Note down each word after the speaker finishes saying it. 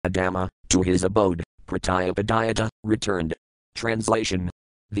Adama, to his abode, Pratyapadayata, returned. Translation.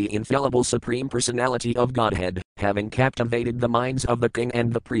 The infallible Supreme Personality of Godhead, having captivated the minds of the king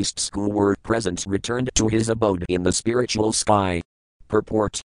and the priests who were present, returned to his abode in the spiritual sky.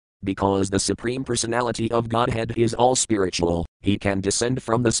 Purport. Because the Supreme Personality of Godhead is all spiritual, he can descend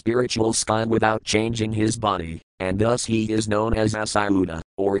from the spiritual sky without changing his body, and thus he is known as Asayuda,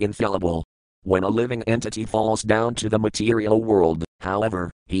 or infallible. When a living entity falls down to the material world, however,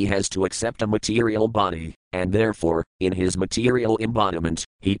 he has to accept a material body, and therefore, in his material embodiment,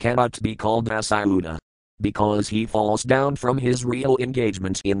 he cannot be called Asayuda. Because he falls down from his real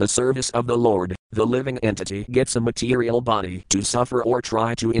engagement in the service of the Lord, the living entity gets a material body to suffer or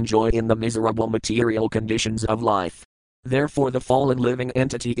try to enjoy in the miserable material conditions of life. Therefore the fallen living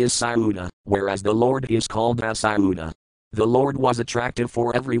entity is Sayuda, whereas the Lord is called Asayuda. The Lord was attractive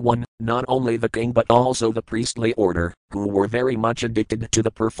for everyone, not only the king but also the priestly order, who were very much addicted to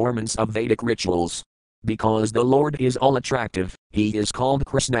the performance of Vedic rituals. Because the Lord is all attractive, he is called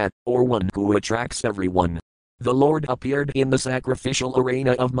Krishna, or one who attracts everyone. The Lord appeared in the sacrificial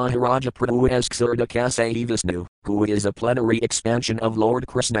arena of Maharaja Prabhu as Ksurdakasai Vishnu, who is a plenary expansion of Lord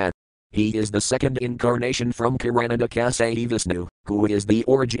Krishna. He is the second incarnation from Karanadakasai Vishnu, who is the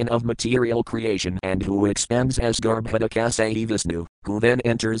origin of material creation and who expands as Garbhodakasai Vishnu, who then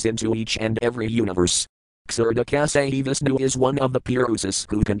enters into each and every universe. Ksurdakasai Vishnu is one of the Purusas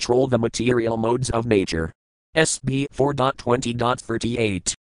who control the material modes of nature. SB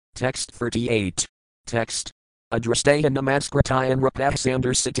 4.20.38. Text 38. Text. Adrastaya namaskritaya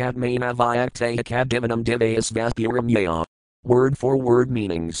rapahsander sitatmana vyaktaya kadivanam divayas vapuram yaya. Word for word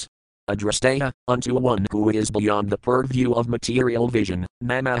meanings. Adrastaya, unto one who is beyond the purview of material vision,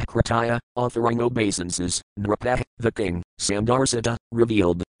 Namahkritaya, offering obeisances, Nrapah, the king, Sandarsita,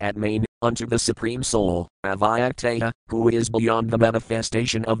 revealed, Atmain, unto the Supreme Soul, Avyaktaya, who is beyond the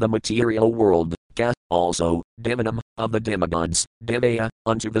manifestation of the material world, Ka, also, Divinam, of the demigods, Divaya,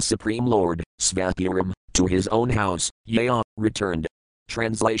 unto the Supreme Lord, Svapuram, to his own house, Yaya, returned.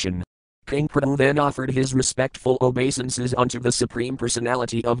 Translation. King Prabhu then offered his respectful obeisances unto the Supreme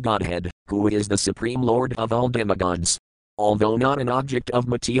Personality of Godhead, who is the Supreme Lord of all demigods. Although not an object of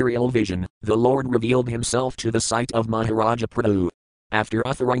material vision, the Lord revealed himself to the sight of Maharaja Prabhu. After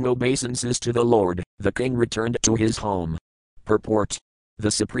offering obeisances to the Lord, the king returned to his home. Purport. The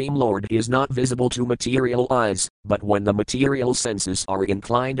Supreme Lord is not visible to material eyes, but when the material senses are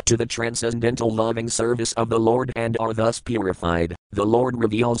inclined to the transcendental loving service of the Lord and are thus purified, the Lord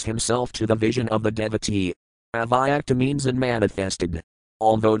reveals himself to the vision of the devotee. Avyakta means unmanifested.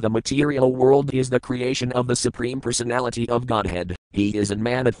 Although the material world is the creation of the Supreme Personality of Godhead, he is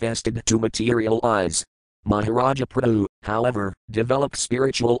unmanifested to material eyes. Maharaja Prabhu, however, developed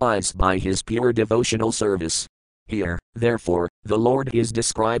spiritual eyes by his pure devotional service. Here, therefore, the Lord is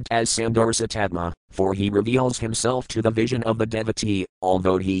described as Sandarsatatma, for he reveals himself to the vision of the devotee,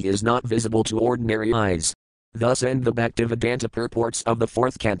 although he is not visible to ordinary eyes. Thus end the Bhaktivedanta purports of the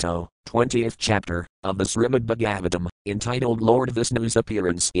 4th canto, 20th chapter, of the Srimad Bhagavatam, entitled Lord Vishnu's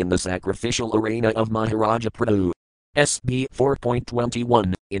Appearance in the Sacrificial Arena of Maharaja Prabhu. SB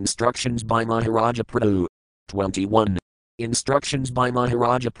 4.21, Instructions by Maharaja Prabhu. 21. Instructions by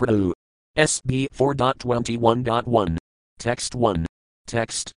Maharaja Prabhu. SB 4.21.1. Text 1.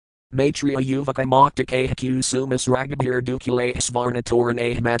 Text. Maitreya Yuvaka Moktake Sumas Ragabhir Dukule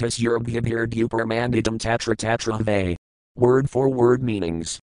Svarnatoran Matas Yurabhibhir Dupermandidam Tatra Tatra Ve. Word for word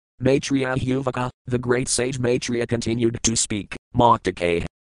meanings. Maitreya Yuvaka, the great sage Maitreya continued to speak, Moktake,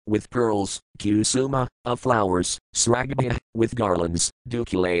 with pearls, Kusuma, of flowers, Sragabhya, with garlands,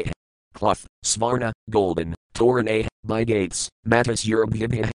 Dukule, cloth, Svarna, golden, Torane, by gates, Matas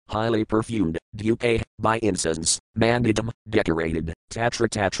Yurabhibhya, highly perfumed, Dupe, by incense, Mandidam, decorated, Tatra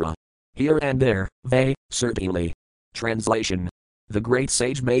Tatra. Here and there, Ve, certainly. Translation. The great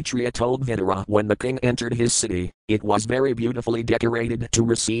sage Maitreya told Vidura when the king entered his city, it was very beautifully decorated to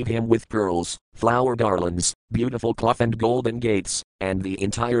receive him with pearls, flower garlands, beautiful cloth and golden gates, and the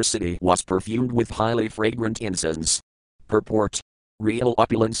entire city was perfumed with highly fragrant incense. Purport. Real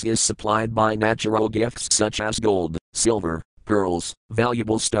opulence is supplied by natural gifts such as gold, silver, pearls,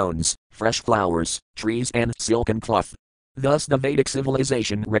 valuable stones, fresh flowers, trees and silken cloth. Thus the Vedic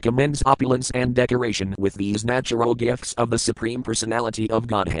civilization recommends opulence and decoration with these natural gifts of the Supreme Personality of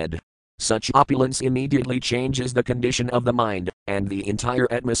Godhead. Such opulence immediately changes the condition of the mind, and the entire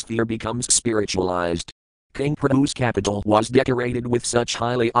atmosphere becomes spiritualized. King Prabhu's capital was decorated with such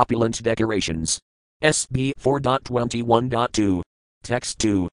highly opulent decorations. SB 4.21.2. Text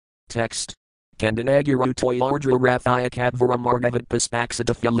 2. Text. Kandanaguru Toyardra Rathaya Kadvara Margavat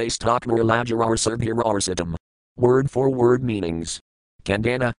Paspaksata Philastokmar Lajarar Sirbhirarsitam. Word for word meanings.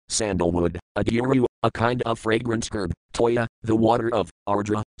 Candana, sandalwood, Aguru, a kind of fragrant herb, Toya, the water of,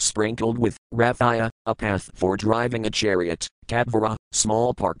 Ardra, sprinkled with, Rathaya, a path for driving a chariot, Kadvara,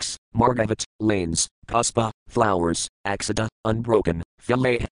 small parks, Margavat, lanes, Puspa, flowers, Axada, unbroken,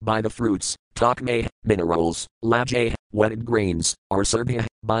 Filay, by the fruits, Takme, minerals, Lajay, wetted grains, Arsabia,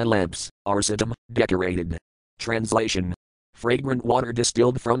 by lamps, Arsadam, decorated. Translation. Fragrant water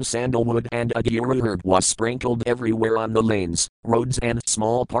distilled from sandalwood and aguru herb was sprinkled everywhere on the lanes, roads and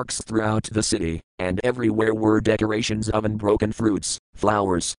small parks throughout the city, and everywhere were decorations of unbroken fruits,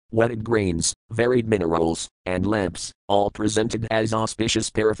 flowers, wetted grains, varied minerals, and lamps, all presented as auspicious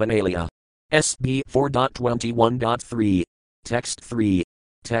paraphernalia. SB 4.21.3. Text 3.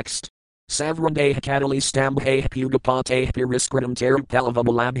 Text. Savrande Katali Stambhe Pugapate Piriskritam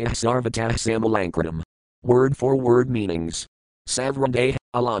Terupalavamalabhya Sarvatah Samalankritam. Word for word meanings. Savrande,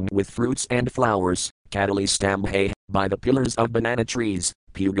 along with fruits and flowers, Katali Stambhe, by the pillars of banana trees,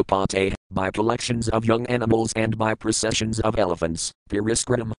 Pugapate, by collections of young animals and by processions of elephants,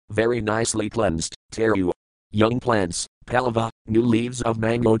 Piriskritam, very nicely cleansed, Teru, young plants, Palava, new leaves of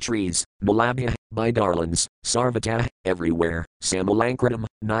mango trees, Malabhya, by garlands, Sarvata, everywhere, Samalankritam,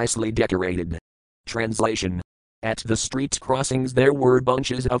 nicely decorated. Translation. At the street crossings there were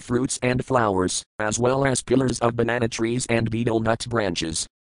bunches of fruits and flowers, as well as pillars of banana trees and betel nut branches.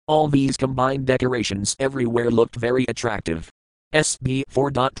 All these combined decorations everywhere looked very attractive. SB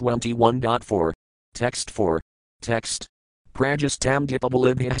 4.21.4. Text 4. Text. Prajastam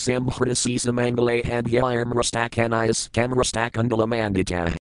Dipabalibhya Samhridasisa Mangale Hadhyayam Rastakanayas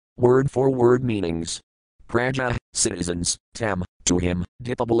Kamrastakundala. Word for word meanings. Praja, citizens, tam, to him,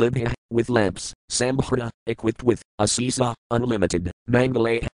 Dipabalibhya, with lamps, Samhrita, equipped with, Asisa, unlimited,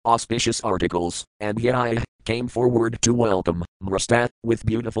 Mangale, auspicious articles, and Yaya, came forward to welcome, Mrastat, with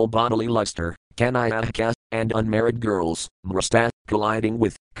beautiful bodily luster, Kanayaka, and unmarried girls, Mrastat, colliding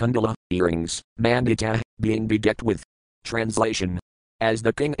with, Kundala, earrings, Mandita, being bedecked with. Translation. As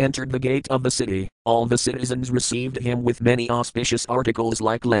the king entered the gate of the city, all the citizens received him with many auspicious articles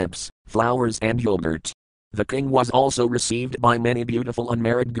like lamps, flowers and yogurt. The king was also received by many beautiful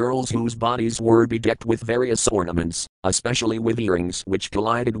unmarried girls whose bodies were bedecked with various ornaments, especially with earrings which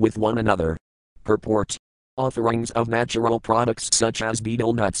collided with one another. Purport. Offerings of natural products such as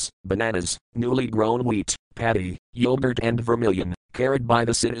betel nuts, bananas, newly grown wheat, paddy, yogurt and vermilion, carried by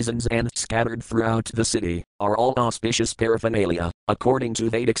the citizens and scattered throughout the city, are all auspicious paraphernalia, according to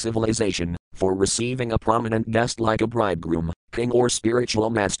Vedic civilization, for receiving a prominent guest like a bridegroom, king or spiritual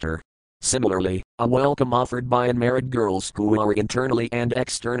master. Similarly, a welcome offered by unmarried girls who are internally and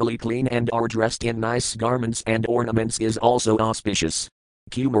externally clean and are dressed in nice garments and ornaments is also auspicious.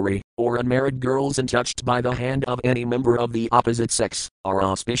 Kumari, or unmarried girls untouched by the hand of any member of the opposite sex, are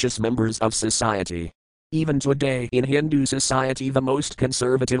auspicious members of society. Even today in Hindu society the most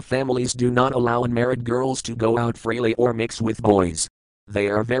conservative families do not allow unmarried girls to go out freely or mix with boys. They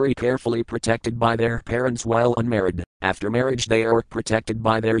are very carefully protected by their parents while unmarried. After marriage they are protected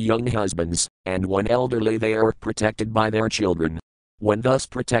by their young husbands, and when elderly they are protected by their children. When thus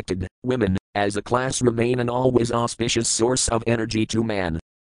protected, women, as a class, remain an always auspicious source of energy to man.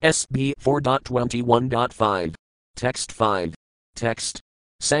 SB 4.21.5. Text 5. Text.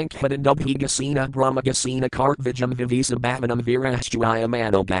 Sankhadandubhigasena Brahmagasena Kartvijam Vivisa Bhavanam Virashtuaya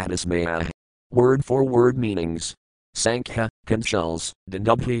Manogadasmaya. Word for word meanings. Sankha, conchals,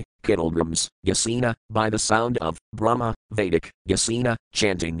 Dandubhi, kettledrums, Gasena, by the sound of, Brahma, Vedic, Gasena,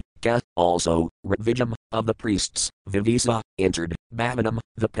 chanting, Ka, also, Ritvijam, of the priests, Vivisa, entered, Bhavanam,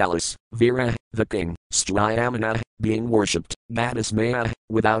 the palace, Vira, the king, Strayamana, being worshipped, Gadasmaya,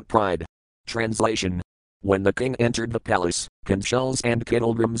 without pride. Translation. When the king entered the palace, conchals and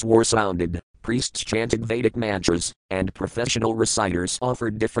kettledrums were sounded, priests chanted Vedic mantras, and professional reciters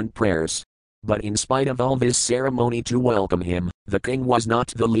offered different prayers. But in spite of all this ceremony to welcome him, the king was not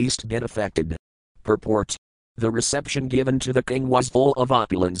the least bit affected. Purport. The reception given to the king was full of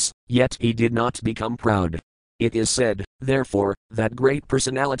opulence, yet he did not become proud. It is said, therefore, that great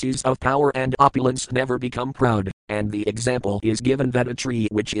personalities of power and opulence never become proud, and the example is given that a tree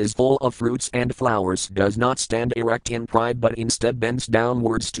which is full of fruits and flowers does not stand erect in pride but instead bends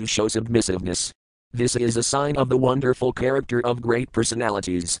downwards to show submissiveness. This is a sign of the wonderful character of great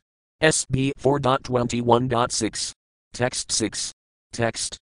personalities. SB 4.21.6. Text 6.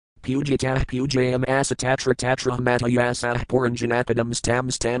 Text. Pujitah pujayam asatatra tatra matayasah puranjanapadam stam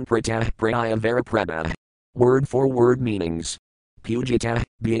stan pratah praya varaprabha. Word for word meanings. Pujitah,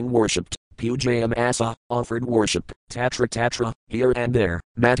 being worshipped, pujayam asa, offered worship, tatra, here and there,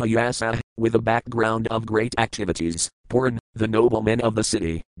 matayasa, with a background of great activities, puran, the noblemen of the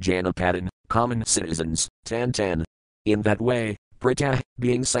city, janapadan, common citizens, tan. In that way, Prita,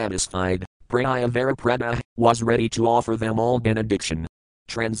 being satisfied, Prayavara Prada, was ready to offer them all benediction.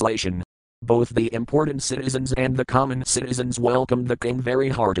 Translation. Both the important citizens and the common citizens welcomed the king very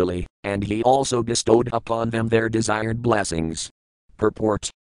heartily, and he also bestowed upon them their desired blessings. Purport.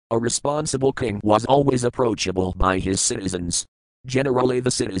 A responsible king was always approachable by his citizens. Generally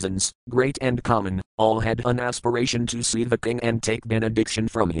the citizens, great and common, all had an aspiration to see the king and take benediction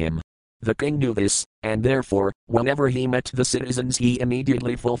from him. The king knew this, and therefore, whenever he met the citizens he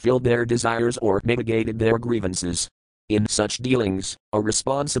immediately fulfilled their desires or mitigated their grievances. In such dealings, a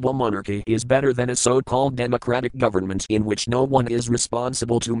responsible monarchy is better than a so-called democratic government in which no one is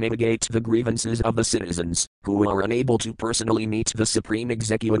responsible to mitigate the grievances of the citizens, who are unable to personally meet the supreme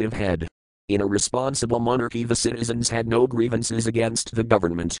executive head. In a responsible monarchy the citizens had no grievances against the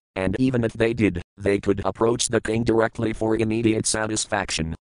government, and even if they did, they could approach the king directly for immediate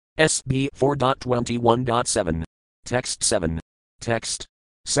satisfaction. SB 4.21.7. Text 7. Text.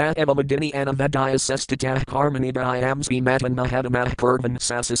 Sa evamadini anavadaya sestitah karmanidayamsi matan mahadamah kurvan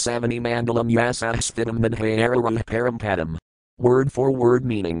sasasavani mandalam yasahsvidam madhayararuh parampadam. Word for word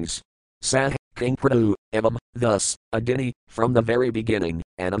meanings. Sa, King Pradu, evam, thus, adini, from the very beginning,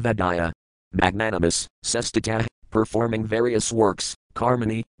 anavadaya. Magnanimous, sestitah, performing various works,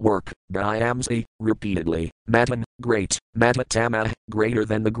 karmani, work, dayamsi, repeatedly, matan, great, matatama, greater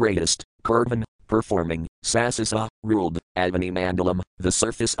than the greatest, kurvan, performing, sasasa, ruled, avani mandalam, the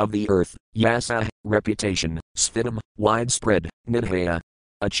surface of the earth, yasa, reputation, svidam, widespread, nidhaya,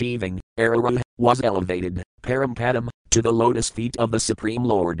 achieving, araru, was elevated, parampadam, to the lotus feet of the Supreme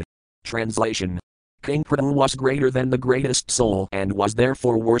Lord. Translation. King Pradu was greater than the greatest soul and was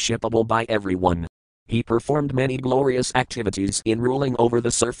therefore worshipable by everyone. He performed many glorious activities in ruling over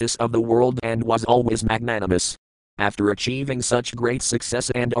the surface of the world and was always magnanimous. After achieving such great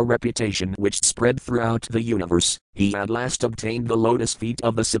success and a reputation which spread throughout the universe, he at last obtained the lotus feet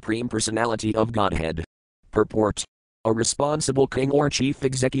of the Supreme Personality of Godhead. Purport. A responsible king or chief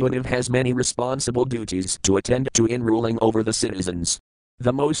executive has many responsible duties to attend to in ruling over the citizens.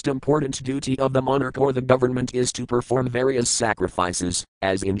 The most important duty of the monarch or the government is to perform various sacrifices,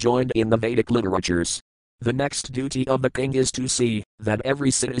 as enjoined in the Vedic literatures. The next duty of the king is to see that every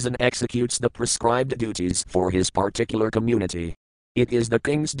citizen executes the prescribed duties for his particular community. It is the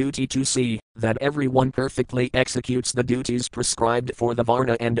king's duty to see that everyone perfectly executes the duties prescribed for the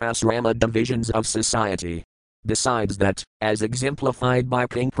Varna and Asrama divisions of society. Besides that, as exemplified by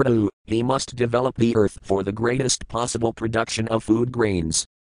King Pradu, he must develop the earth for the greatest possible production of food grains.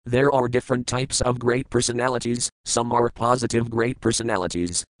 There are different types of great personalities, some are positive great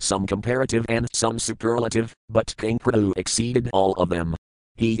personalities, some comparative and some superlative, but King Pradu exceeded all of them.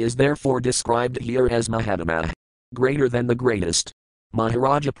 He is therefore described here as Mahadama, greater than the greatest.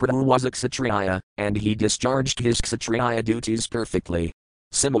 Maharaja Pradu was a Kshatriya, and he discharged his Kshatriya duties perfectly.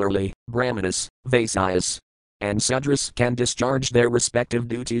 Similarly, Brahmanas, Vaisyas, and Sudras can discharge their respective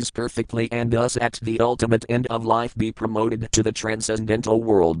duties perfectly and thus at the ultimate end of life be promoted to the transcendental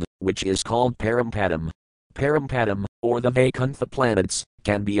world, which is called Parampadam. Parampadam, or the Vaikuntha planets,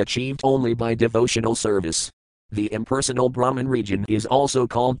 can be achieved only by devotional service. The impersonal Brahman region is also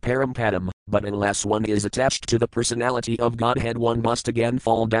called Parampadam, but unless one is attached to the personality of Godhead one must again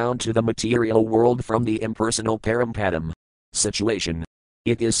fall down to the material world from the impersonal Parampadam. Situation.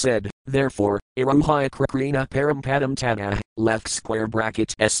 It is said, therefore, Iruhaya Krakrina Parampadam Tada, left square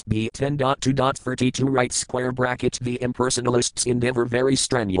bracket SB 10.2.32 right square bracket. The impersonalists endeavor very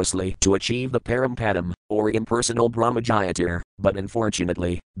strenuously to achieve the Parampadam, or impersonal Brahmajayatir, but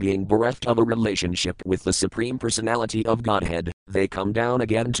unfortunately, being bereft of a relationship with the Supreme Personality of Godhead, they come down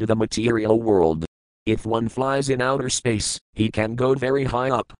again to the material world. If one flies in outer space, he can go very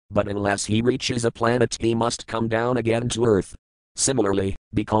high up, but unless he reaches a planet he must come down again to earth. Similarly,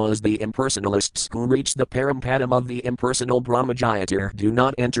 because the impersonalists who reach the Parampadam of the impersonal Brahmajayatir do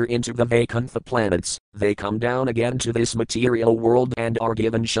not enter into the Vaikuntha planets, they come down again to this material world and are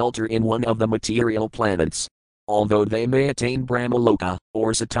given shelter in one of the material planets. Although they may attain Brahmaloka,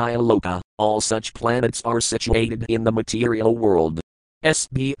 or Satyaloka, all such planets are situated in the material world.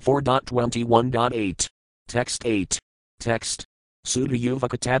 SB 4.21.8. Text 8. Text.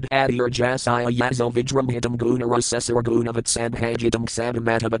 Sudayuvakatad adirjasaya yazo vidramhitam gunarasesar gunavatsadhajitam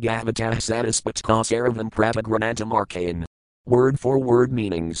ksadamatavagavatah sadaspatkasaраvam pravagranantam archaean. Word for word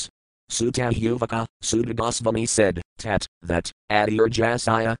meanings. Sutayuvaka, Sudagosvami said, tat, that,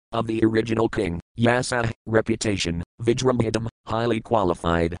 adirjasaya, of the original king, yasa, reputation, vidramhitam, highly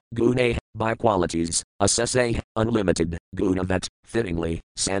qualified, gune, by qualities, asese, unlimited, gunavat, fittingly,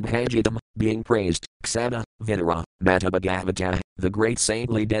 sadhajitam, being praised, ksada, vidara, Matabhagavata, the great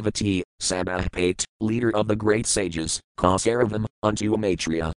saintly devotee, Samahpate, leader of the great sages, Kausaravam, unto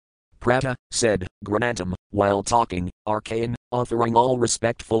Maitreya. Prata, said, Granantam, while talking, arcane, offering all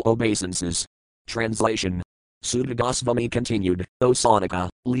respectful obeisances. Translation. Sutta Goswami continued, O Saunaka,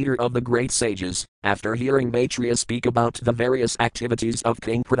 leader of the great sages, after hearing Maitreya speak about the various activities of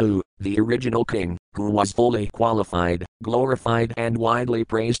King Prithu, the original king, who was fully qualified, glorified and widely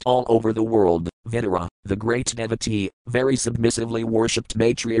praised all over the world, Vidura, the great devotee, very submissively worshipped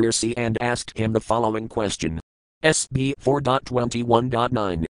Maitreya Rsi and asked him the following question. SB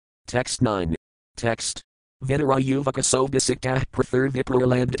 4.21.9. Text 9. Text. Vidura Yuvaka Sovdasikta Prathur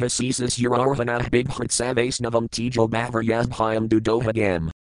Vipralabdta Cesis Urarhanah Bighritsavasnavam Tijo Bhavaryabhyam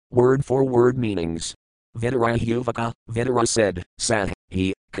Dudohagam. Word for word meanings. Vidura Yuvaka, Vidura said, Sah,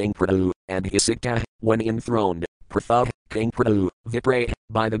 he, King Prithu, and Hisikta, when enthroned, Prithu, King Prithu, Vipra,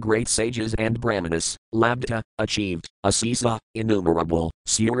 by the great sages and Brahmanas, Labdha, achieved, Asisa, innumerable,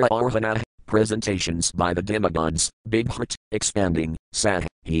 Sura Arhana, presentations by the demigods, Bighat, expanding, Sah,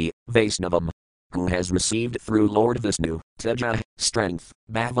 he, Vaisnavam, who has received through Lord Vishnu, Teja, strength,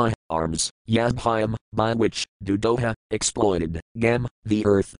 Bhava, arms, Yabhyam, by which, Dudoha, exploited, Gam, the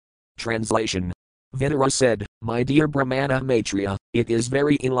earth. Translation. Vidura said, My dear Brahmana Maitreya, it is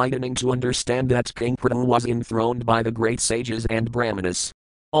very enlightening to understand that King Prithu was enthroned by the great sages and Brahmanas.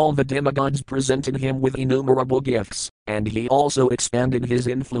 All the demigods presented him with innumerable gifts, and he also expanded his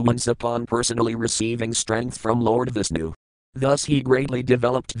influence upon personally receiving strength from Lord Vishnu. Thus he greatly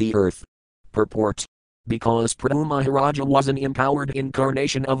developed the earth. Purport. Because Prithu Maharaja was an empowered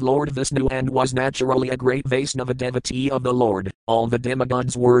incarnation of Lord Vishnu and was naturally a great Vaisnava devotee of the Lord, all the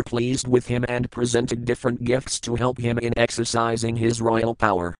demigods were pleased with him and presented different gifts to help him in exercising his royal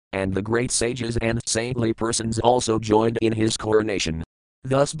power, and the great sages and saintly persons also joined in his coronation.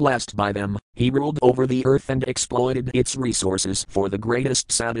 Thus blessed by them, he ruled over the earth and exploited its resources for the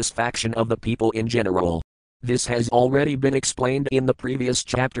greatest satisfaction of the people in general. This has already been explained in the previous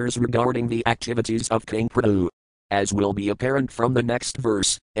chapters regarding the activities of King Prithu. As will be apparent from the next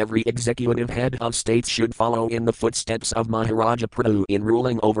verse, every executive head of state should follow in the footsteps of Maharaja Prithu in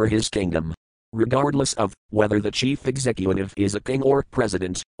ruling over his kingdom. Regardless of whether the chief executive is a king or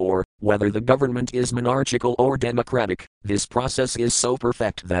president, or whether the government is monarchical or democratic, this process is so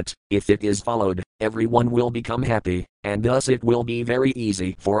perfect that, if it is followed, everyone will become happy, and thus it will be very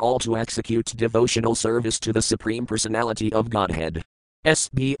easy for all to execute devotional service to the Supreme Personality of Godhead.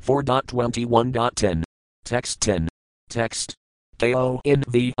 SB 4.21.10. Text 10. Text. Ko in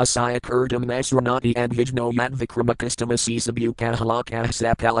the Asaya Kurdam Asranati and Vijno Yat Vikramakastama Sisabuka Halakah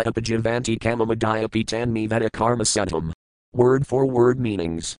Sapala Apajivanti Kamamadaya Pitanmi Veda Karma Satum. Word for word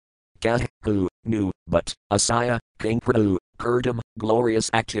meanings. Kah, who, knew, but, Asaya, King Prithu, Kurdam,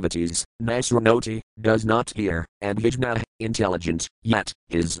 glorious activities, Nasranoti, does not hear, and Vijna, intelligent, yet,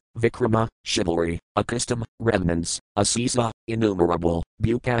 his, Vikrama, chivalry, Akastam, remnants, Asisa, innumerable,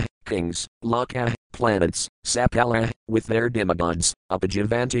 Buka, kings, Laka, planets, Sapala, with their demigods,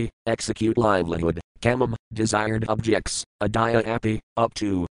 Upajivanti, execute livelihood, Kamam, desired objects, Adaya api, up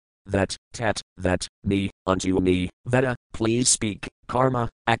to. That, me, unto me, Veda, please speak, Karma,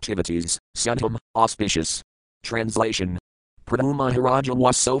 activities, Satam, auspicious. Translation. Prithu Maharaja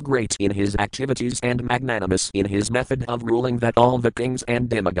was so great in his activities and magnanimous in his method of ruling that all the kings and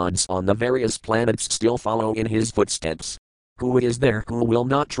demigods on the various planets still follow in his footsteps. Who is there who will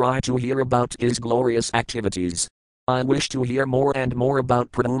not try to hear about his glorious activities? I wish to hear more and more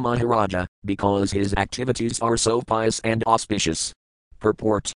about Prithu Maharaja, because his activities are so pious and auspicious.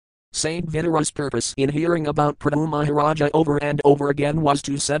 Purport. Saint Vidura's purpose in hearing about Prithu Maharaja over and over again was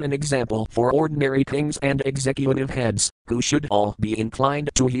to set an example for ordinary kings and executive heads, who should all be inclined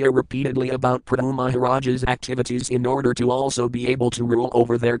to hear repeatedly about Prithu Maharaja's activities in order to also be able to rule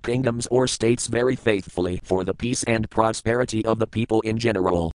over their kingdoms or states very faithfully for the peace and prosperity of the people in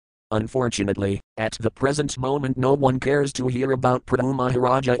general. Unfortunately, at the present moment no one cares to hear about Prithu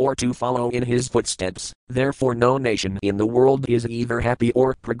Maharaja or to follow in his footsteps, therefore no nation in the world is either happy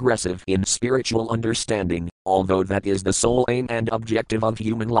or progressive in spiritual understanding, although that is the sole aim and objective of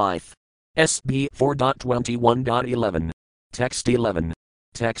human life. SB 4.21.11. Text 11.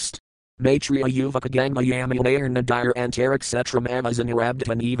 Text. Maitreya Yuvaka Ganga Yamunair Nadir Antarik Setram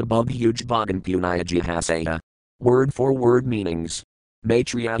Amazanirabdhan Eva Bughuj Bhagan Punaya Jihasaya. Word for word meanings.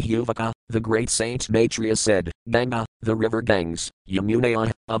 Maitreya Yuvaka, the great saint Maitreya said, Ganga, the river Ganges,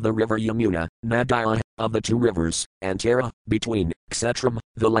 Yamunaya, of the river Yamuna, Nadira, of the two rivers, Antara, between, Kshetram,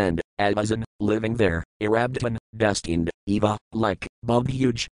 the land, Amazon, living there, Irabdhan, destined, Eva, like,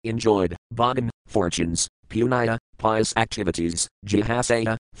 Bughuj, enjoyed, Bhagan, fortunes, Punaya, pious activities,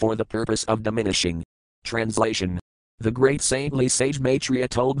 Jihasaya, for the purpose of diminishing. Translation. The great saintly sage Maitreya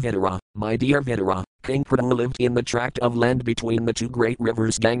told Vidura, "My dear Vidura, King Prithu lived in the tract of land between the two great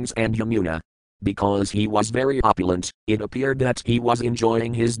rivers Ganges and Yamuna. Because he was very opulent, it appeared that he was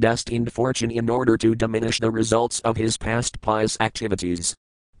enjoying his destined fortune in order to diminish the results of his past pious activities."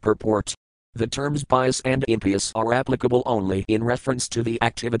 Purport. The terms pious and impious are applicable only in reference to the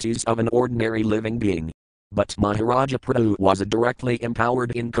activities of an ordinary living being. But Maharaja Prithu was a directly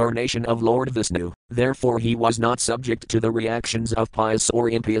empowered incarnation of Lord Vishnu, therefore he was not subject to the reactions of pious or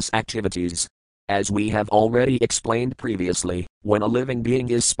impious activities. As we have already explained previously, when a living being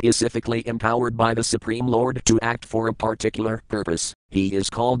is specifically empowered by the Supreme Lord to act for a particular purpose, he is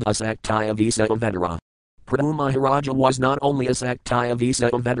called a Saktya-visa Vedara. Prithu Maharaja was not only a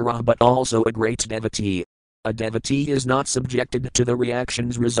Saktya-visa Vedara but also a great devotee. A devotee is not subjected to the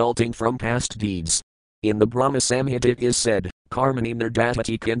reactions resulting from past deeds. In the Brahma Samhita it is said, Karmani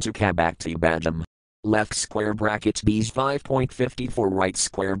nirdasati kintu kabakti bhajam. Left square bracket B's 5.54 right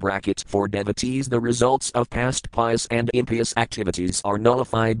square bracket. For devotees the results of past pious and impious activities are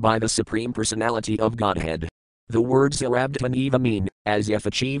nullified by the Supreme Personality of Godhead. The words Arabdhaneva mean, as if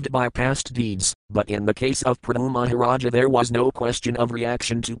achieved by past deeds, but in the case of Prithu Maharaja there was no question of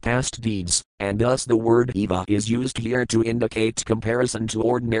reaction to past deeds, and thus the word Eva is used here to indicate comparison to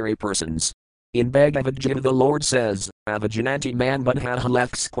ordinary persons. In Bhagavad Gita the Lord says, Avajananti man badhaha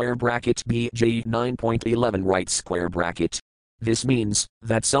left square bracket BG 9.11 right square bracket. This means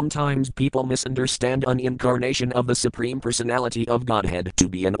that sometimes people misunderstand an incarnation of the Supreme Personality of Godhead to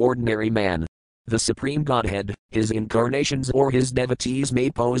be an ordinary man. The Supreme Godhead, his incarnations or his devotees may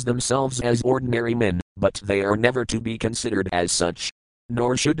pose themselves as ordinary men, but they are never to be considered as such.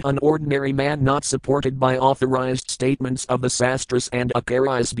 Nor should an ordinary man not supported by authorized statements of the Sastras and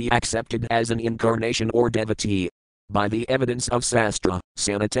Acharyas be accepted as an incarnation or devotee. By the evidence of Sastra,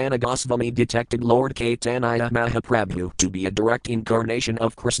 Sanatana Goswami detected Lord Caitanya Mahaprabhu to be a direct incarnation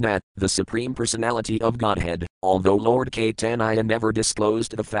of Krishna, the Supreme Personality of Godhead, although Lord Caitanya never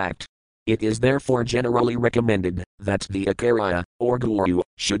disclosed the fact. It is therefore generally recommended that the Acharya, or Guru,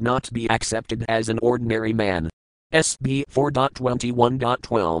 should not be accepted as an ordinary man. SB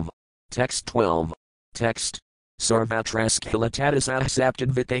 4.21.12. Text 12. Text. Sarvatraskilatatasah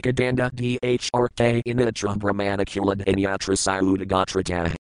saptad vitakadanda dhrk initra brahmanakulad anyatra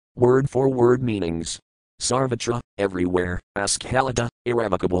sayudagatrata. Word for word meanings. Sarvatra, everywhere, Askhalata,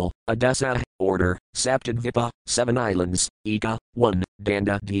 irrevocable, Adasa, order, Saptad Vipa, 7 islands, Eka, 1,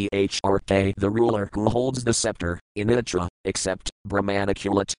 Danda Dhrk, the ruler who holds the scepter, Initra, except,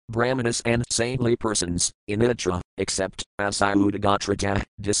 Brahmanakulat, Brahmanas and saintly persons, Initra, except, Asayudagatrata,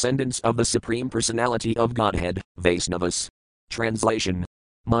 descendants of the Supreme Personality of Godhead, Vaisnavas. Translation.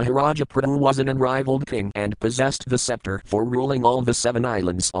 Maharaja Prithu was an unrivaled king and possessed the scepter for ruling all the 7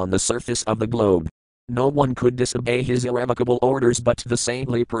 islands on the surface of the globe. No one could disobey his irrevocable orders but the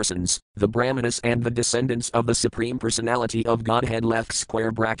saintly persons, the Brahmanas and the descendants of the Supreme Personality of Godhead left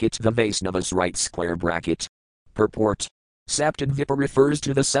square bracket the Vaisnavas right square bracket. Purport. Saptadvipa refers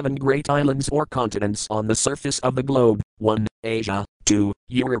to the 7 great islands or continents on the surface of the globe, 1. Asia, 2.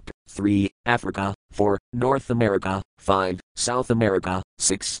 Europe, 3. Africa, 4. North America, 5. South America,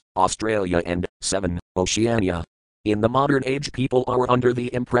 6. Australia and 7. Oceania. In the modern age people are under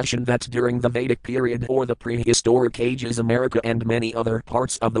the impression that during the Vedic period or the prehistoric ages America and many other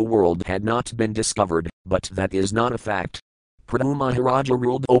parts of the world had not been discovered, but that is not a fact. Prithu Maharaja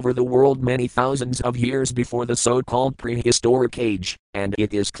ruled over the world many thousands of years before the so-called prehistoric age, and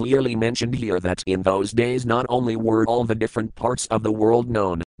it is clearly mentioned here that in those days not only were all the different parts of the world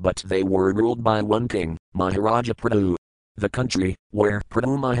known, but they were ruled by one king, Maharaja Prithu. The country where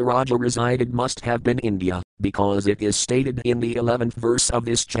Prithu Maharaja resided must have been India, because it is stated in the 11th verse of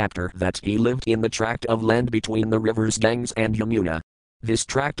this chapter that he lived in the tract of land between the rivers Ganges and Yamuna. This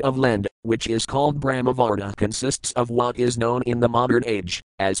tract of land, which is called Brahmavarta, consists of what is known in the modern age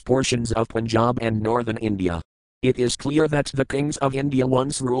as portions of Punjab and northern India. It is clear that the kings of India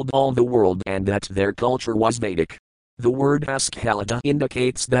once ruled all the world and that their culture was Vedic. The word Askhalata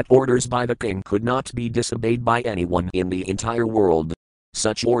indicates that orders by the king could not be disobeyed by anyone in the entire world.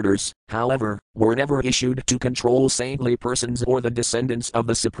 Such orders, however, were never issued to control saintly persons or the descendants of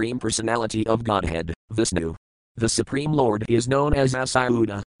the Supreme Personality of Godhead, Vishnu. The Supreme Lord is known as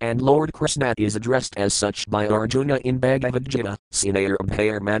Asayuda, and Lord Krishna is addressed as such by Arjuna in Bhagavad Gita. Sinayar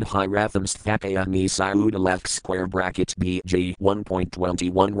Bhair Madhiratham Sthapaya Mi Sayuda left square bracket BG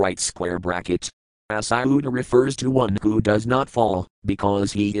 1.21 right square bracket. Asayuda refers to one who does not fall,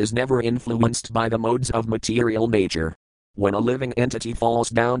 because he is never influenced by the modes of material nature. When a living entity falls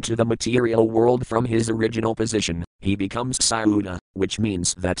down to the material world from his original position, he becomes Sayuda, which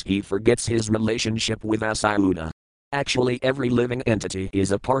means that he forgets his relationship with Asayuda. Actually, every living entity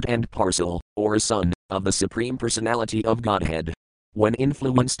is a part and parcel, or a son, of the Supreme Personality of Godhead. When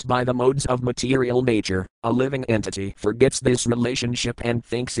influenced by the modes of material nature, a living entity forgets this relationship and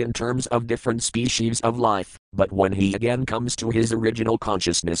thinks in terms of different species of life, but when he again comes to his original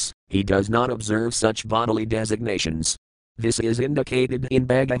consciousness, he does not observe such bodily designations. This is indicated in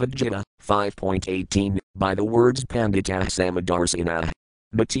Bhagavad Gita 5.18 by the words Pandita Samadarsina.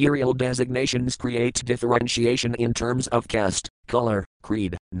 Material designations create differentiation in terms of caste, color,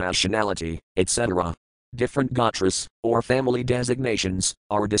 creed, nationality, etc. Different gotras, or family designations,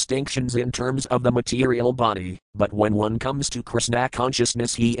 are distinctions in terms of the material body, but when one comes to Krishna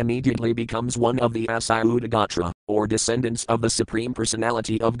consciousness he immediately becomes one of the Asyuta Gotra, or descendants of the Supreme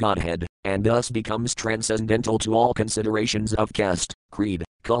Personality of Godhead, and thus becomes transcendental to all considerations of caste, creed,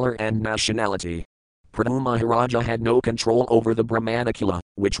 color and nationality. Prithu Maharaja had no control over the Brahmanacula,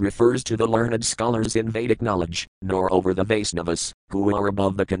 which refers to the learned scholars in Vedic knowledge, nor over the Vaisnavas, who are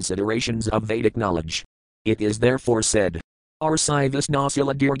above the considerations of Vedic knowledge. It is therefore said, Arsai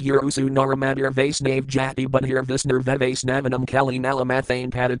Visnasila Dirgirusu Naramadir Vaisnav Jati Bunhir Visner Vaisnavanam Kali Nalamathane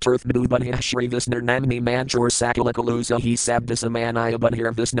Padaturth Budbunhih Shri Visner Namni Manchur Sakalakalusa He Sabdasamanaya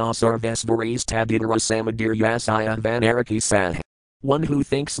Bunhir Visnasar Vesvaris Tadidara Samadir Yasaya Vanaraki Sah. One who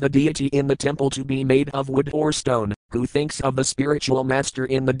thinks the deity in the temple to be made of wood or stone, who thinks of the spiritual master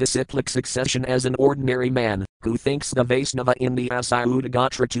in the disciplic succession as an ordinary man, who thinks the Vaisnava in the Asyuta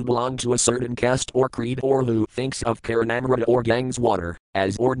Gotra to belong to a certain caste or creed, or who thinks of Karanamrita or Ganges water,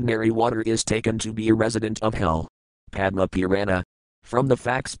 as ordinary water is taken to be a resident of hell. Padma Purana. From the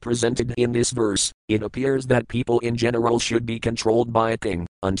facts presented in this verse, it appears that people in general should be controlled by a king,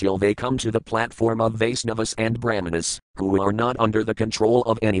 until they come to the platform of Vaisnavas and Brahmanas, who are not under the control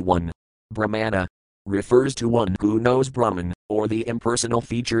of anyone. Brahmana refers to one who knows Brahman, or the impersonal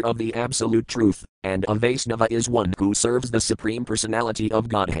feature of the absolute truth, and a Vaisnava is one who serves the Supreme Personality of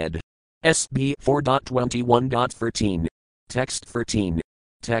Godhead. SB 4.21.13. Text 13.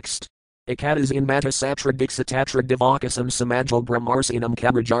 Text. Ekadas in Matasatra Dixatatra Divakasam Samajal Brahmarsinam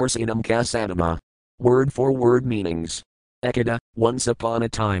Karajarsinam Kasadama. Word for word meanings. Ekada, once upon a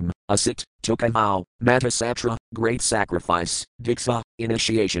time, Asit, took a vow, Matasatra, great sacrifice, Diksha,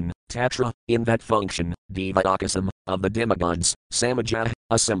 initiation, Tatra, in that function, Divakasam, of the demigods, Samaja,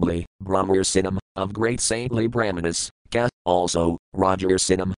 assembly, Brahmarsinam, of great saintly Brahmanas, Ka, also,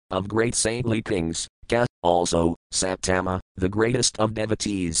 Rajarsinam, of great saintly kings, Ka, also, Saptama, the greatest of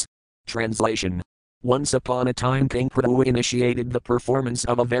devotees. Translation. Once upon a time King Prithu initiated the performance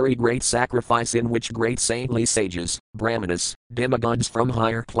of a very great sacrifice in which great saintly sages, Brahmanas, demigods from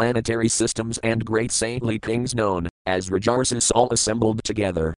higher planetary systems and great saintly kings known as Rajarsis all assembled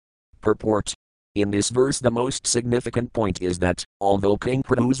together. Purport. In this verse the most significant point is that, although King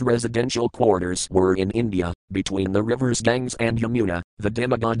Prithu's residential quarters were in India, between the rivers Ganges and Yamuna, the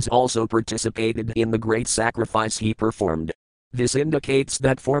demigods also participated in the great sacrifice he performed. This indicates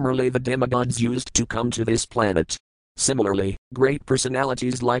that formerly the demigods used to come to this planet. Similarly, great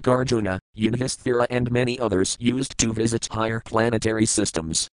personalities like Arjuna, Yudhisthira and many others used to visit higher planetary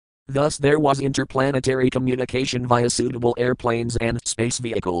systems. Thus there was interplanetary communication via suitable airplanes and space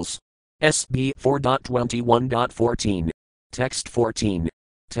vehicles. SB 4.21.14. Text 14.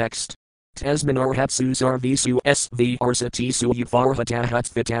 Text. Tasmanor Hatsu Sarvisu SV Arsatisu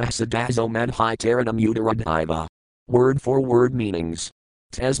Ufarhatahutfitah Sadazo Madhi Taranam Udaradaiva. Word for word meanings.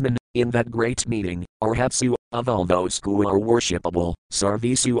 Tasman, in that great meeting, Arhatsu, of all those who are worshipable,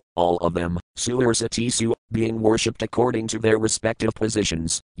 Sarvisu, all of them, Suarsatisu, being worshipped according to their respective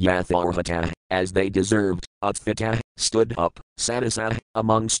positions, Yatharhatah, as they deserved, Utfitah, stood up, Sadasa,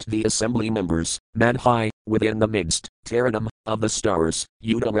 amongst the assembly members, Madhi, within the midst, Taranam, of the stars,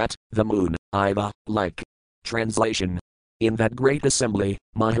 Udarat, the moon, Iva, like. Translation. In that great assembly,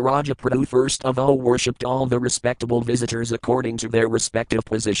 Maharaja Prithu first of all worshipped all the respectable visitors according to their respective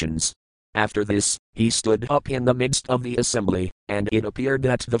positions. After this, he stood up in the midst of the assembly, and it appeared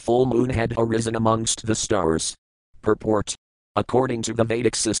that the full moon had arisen amongst the stars. Purport. According to the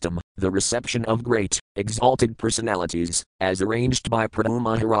Vedic system, the reception of great, exalted personalities, as arranged by Prithu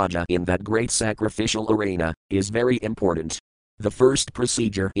Maharaja in that great sacrificial arena, is very important. The first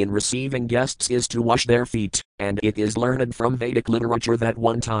procedure in receiving guests is to wash their feet, and it is learned from Vedic literature that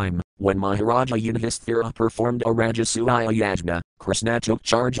one time, when Maharaja Yudhisthira performed a Rajasuya Yajna, Krishna took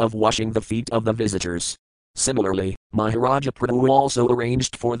charge of washing the feet of the visitors. Similarly, Maharaja Prithu also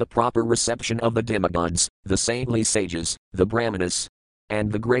arranged for the proper reception of the demigods, the saintly sages, the Brahmanas,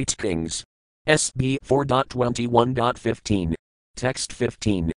 and the great kings. SB 4.21.15. Text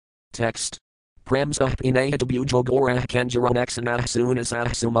 15. Text. Premsah pinayatabujo gorah kanjaranaksanah sunasah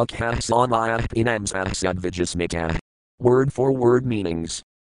sumakhah sonayah pinamsah sadvijasmitah. Word for word meanings.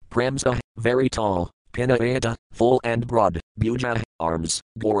 Pramsa, very tall. Pinayata, full and broad. Bhuja, arms.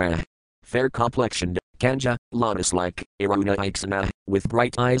 Gora, fair complexioned. Kanja, lotus-like. Aruna Iksana, with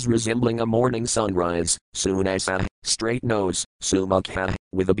bright eyes resembling a morning sunrise. Sunasa, straight nose. Sumukha,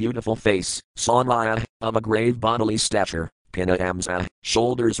 with a beautiful face. Sanlaya, of a grave bodily stature. Pinayamsa,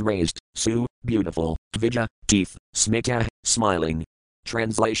 shoulders raised. Su, beautiful. Tvija, teeth. Smita, smiling.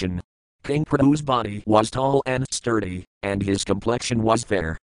 Translation. King Prithu's body was tall and sturdy, and his complexion was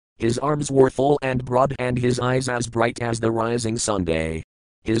fair. His arms were full and broad, and his eyes as bright as the rising sunday.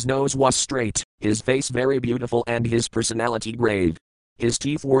 His nose was straight, his face very beautiful, and his personality grave. His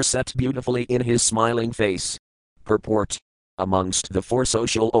teeth were set beautifully in his smiling face. Purport. Amongst the four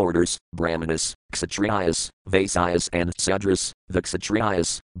social orders, Brahmanas, Kshatriyas, Vaisyas and Sudras, the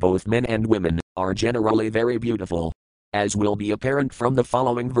Kshatriyas, both men and women, are generally very beautiful. As will be apparent from the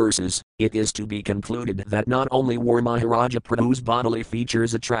following verses, it is to be concluded that not only were Maharaja Prithu's bodily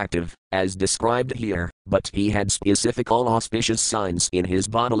features attractive, as described here, but he had specific all auspicious signs in his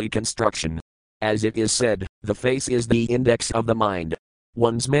bodily construction. As it is said, the face is the index of the mind.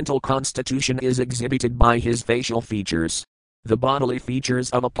 One's mental constitution is exhibited by his facial features. The bodily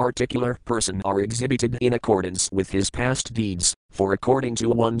features of a particular person are exhibited in accordance with his past deeds, for according to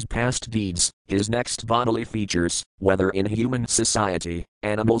one's past deeds, his next bodily features, whether in human society,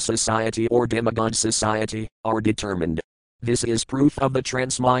 animal society or demigod society, are determined. This is proof of the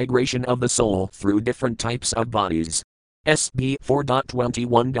transmigration of the soul through different types of bodies. SB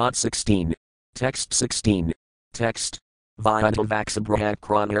 4.21.16. Text 16. Text.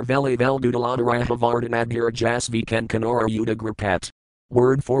 Vyatavaxabrahakranar veli veldudaladarahavaradanadir jasvi kankanora udagripat.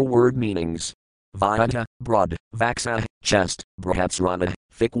 Word for word meanings. Vyata, broad. Vaxa, chest. Brahatsrana,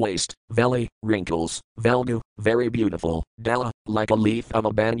 thick waist. Veli, wrinkles. Veldu, very beautiful. Dala, like a leaf of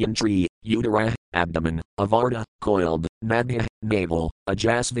a banyan tree. Udara, abdomen. Avarda, coiled. Nadya, navel.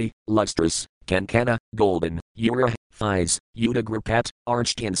 Ajasvi, lustrous. Kankana, golden. Ura, thighs. Udagripat,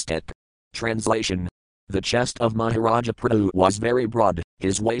 arched instep. Translation. The chest of Maharaja Prithu was very broad,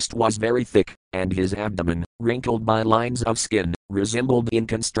 his waist was very thick, and his abdomen, wrinkled by lines of skin, resembled in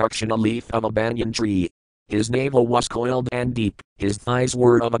construction a leaf of a banyan tree. His navel was coiled and deep, his thighs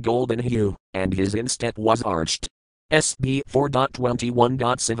were of a golden hue, and his instep was arched. SB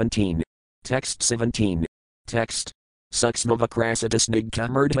 4.21.17. Text 17. Text. Suksmavakrasitasnigka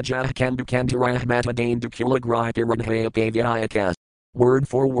murdhajah kambukandirahmatadaindukulagripiradhayapavyayakas. Word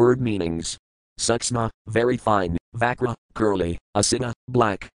for word meanings. Suksma, very fine. Vakra, curly. Asita,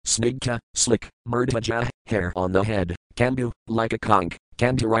 black. Snigka, slick. Murdhaja, hair on the head. Kambu, like a conch.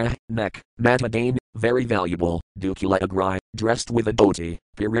 Kandira, neck. Matadane, very valuable. Dukula agri, dressed with a dhoti.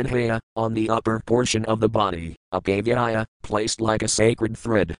 Pirinhaya, on the upper portion of the body. Apavyaya, placed like a sacred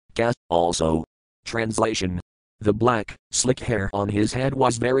thread. Kas, also. Translation. The black, slick hair on his head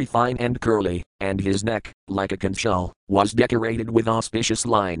was very fine and curly, and his neck, like a conch shell, was decorated with auspicious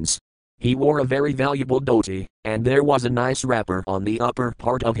lines. He wore a very valuable dhoti, and there was a nice wrapper on the upper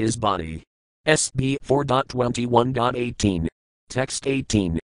part of his body. SB 4.21.18. Text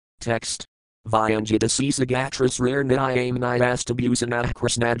 18. Text. Vyanjita Sisagatras Rir Niyam Nyastabusanah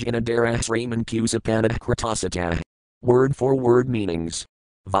Krishnajinadarah Raman Kusapanah Kratasatah. Word for word meanings.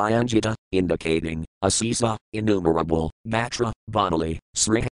 Vyanjita, indicating, Asisa, innumerable, Gatra, bodily,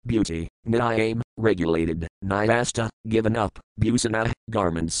 Sri, beauty, Niyam, regulated, Nyasta, given up, Busana,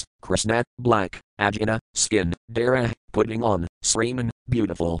 garments, Krishnat, black, Ajina, skin, Dara, putting on, Sriman,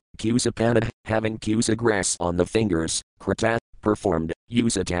 beautiful, Kusapanad, having kusa grass on the fingers, Krata, performed,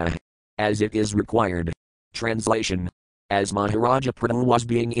 Usata, as it is required. Translation. As Maharaja Prithu was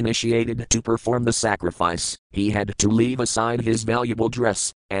being initiated to perform the sacrifice, he had to leave aside his valuable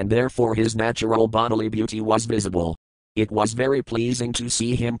dress, and therefore his natural bodily beauty was visible. It was very pleasing to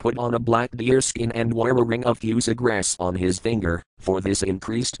see him put on a black deerskin and wear a ring of kusa grass on his finger, for this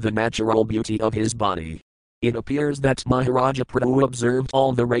increased the natural beauty of his body. It appears that Maharaja Prithu observed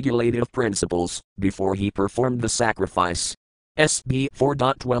all the regulative principles before he performed the sacrifice. SB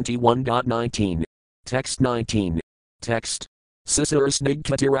 4.21.19. Text 19. Text.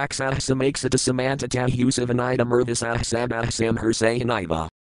 Sisarasnigkatiraksah samaksata samantata husavanida murvisah sabah samhursayanaiva.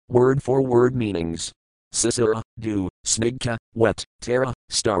 Word for word meanings. Sisara, dew. Snigka, wet. Tara,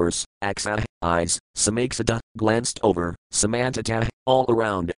 stars. Aksa, eyes. Samaksata, glanced over. Samantata, all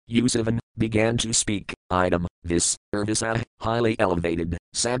around. Usavan, began to speak. Item, this. Urvisa, highly elevated.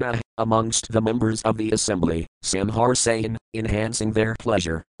 Sabah, amongst the members of the assembly. Samharsayan, enhancing their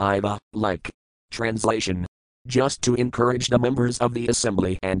pleasure. Iva, like. Translation. Just to encourage the members of the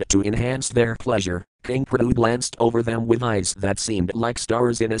assembly and to enhance their pleasure, King Prithu glanced over them with eyes that seemed like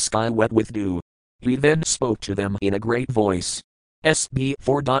stars in a sky wet with dew. He then spoke to them in a great voice. SB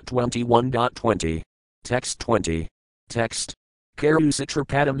 4.21.20. Text 20. Text. Karu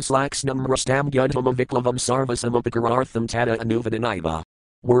Citrapadam Slaksnam Rastam Gudham Aviklavam Sarvasam Apikarartham Tata Anuvadaniva.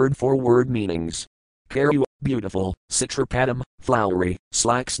 Word for word meanings. Karu, beautiful, Citrapadam, flowery,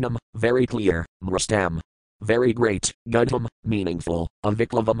 Slaksnam, very clear, Mrastam, very great, Gudham, meaningful,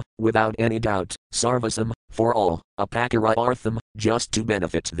 Aviklavam, without any doubt, Sarvasam, for all, Apakarartham, just to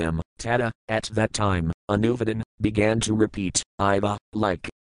benefit them, Tata, at that time, Anuvadan, began to repeat, Iva, like.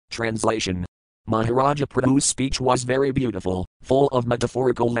 Translation. Maharaja Prabhu's speech was very beautiful, full of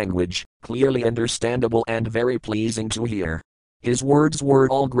metaphorical language, clearly understandable and very pleasing to hear. His words were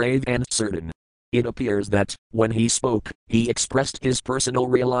all grave and certain. It appears that, when he spoke, he expressed his personal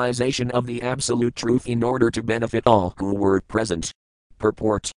realization of the absolute truth in order to benefit all who were present.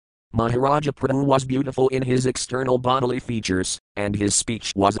 Purport. Maharaja Prabhu was beautiful in his external bodily features, and his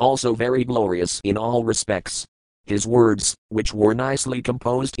speech was also very glorious in all respects. His words, which were nicely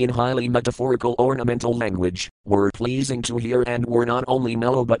composed in highly metaphorical ornamental language, were pleasing to hear and were not only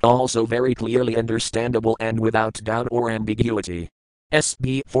mellow but also very clearly understandable and without doubt or ambiguity.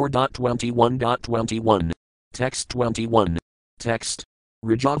 SB 4.21.21. Text 21. Text.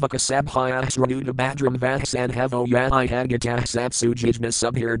 Rajavaka Sabhaya Sranuda Badram Vasanhavo Yai Hagatah Satsujijna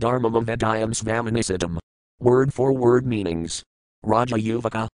Subhir Dharmam Vedayam Svamanisidam. Word for word meanings. Raja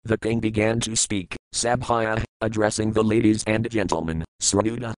Yuvaka, the king began to speak, Sabhaya, addressing the ladies and gentlemen,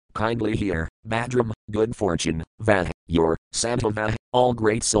 Sranuda, kindly hear, Badram, good fortune, Vah, your, Sadhava, all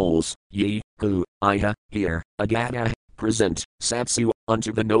great souls, ye, who, Iha, here, Agata, present, Satsu,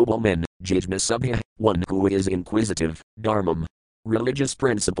 unto the noblemen, Jijnasubhya, one who is inquisitive, Dharmam, religious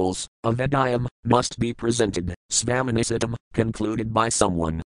principles, Avedayam, must be presented, Svamanisidam, concluded by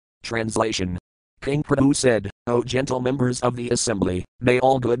someone. Translation. King Prabhu said, O gentle members of the assembly, may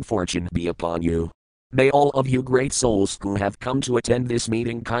all good fortune be upon you. May all of you great souls who have come to attend this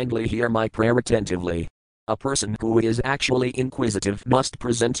meeting kindly hear my prayer attentively. A person who is actually inquisitive must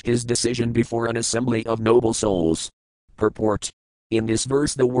present his decision before an assembly of noble souls. Purport. In this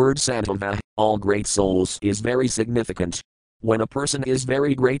verse the word Sadhava, all great souls, is very significant. When a person is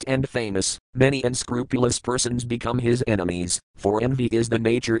very great and famous, many unscrupulous persons become his enemies, for envy is the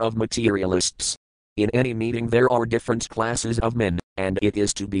nature of materialists. In any meeting there are different classes of men, and it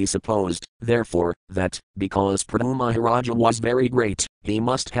is to be supposed, therefore, that, because Prabhu Maharaja was very great, he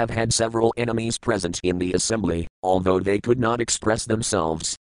must have had several enemies present in the assembly, although they could not express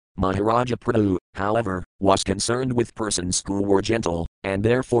themselves. Maharaja Prabhu, however, was concerned with persons who were gentle, and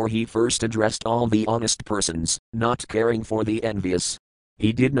therefore he first addressed all the honest persons, not caring for the envious.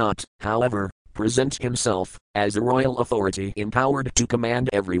 He did not, however, present himself as a royal authority empowered to command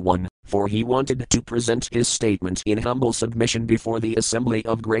everyone, for he wanted to present his statement in humble submission before the assembly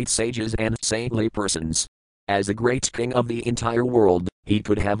of great sages and saintly persons. As a great king of the entire world, he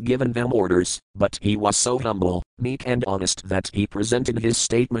could have given them orders, but he was so humble, meek and honest that he presented his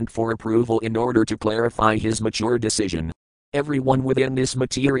statement for approval in order to clarify his mature decision. Everyone within this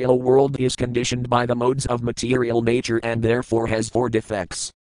material world is conditioned by the modes of material nature and therefore has four defects.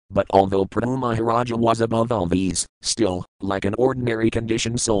 But although Prabhu Maharaja was above all these, still, like an ordinary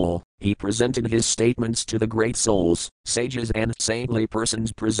conditioned soul, he presented his statements to the great souls, sages and saintly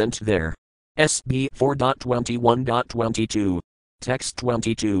persons present there. SB 4.21.22. Text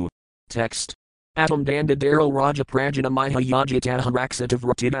 22. Text. Atam Dandadaro Raja Prajana Miha Yajitaha Raksata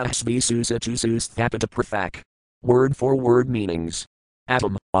Vratidah Svisusa Tusus Thapata Prafak. Word for word meanings.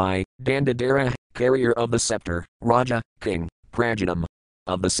 Atam, I, Dandadara, carrier of the scepter, Raja, king, Prajanam,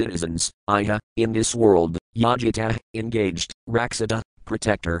 of the citizens, Iha, in this world, Yajita, engaged, Raksata,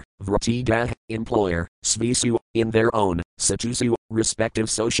 protector, Vratida, employer, Svisu, in their own, Satusu, respective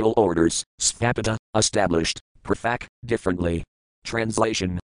social orders, Sthapata, established, Prafak, differently.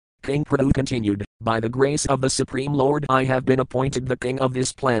 Translation. King Prabhu continued, by the grace of the Supreme Lord I have been appointed the king of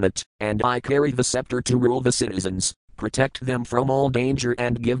this planet, and I carry the scepter to rule the citizens, protect them from all danger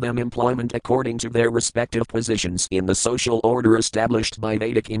and give them employment according to their respective positions in the social order established by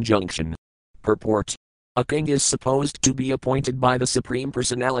Vedic injunction. Purport. A king is supposed to be appointed by the Supreme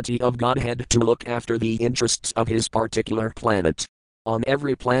Personality of Godhead to look after the interests of his particular planet. On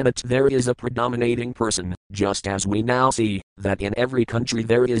every planet there is a predominating person, just as we now see that in every country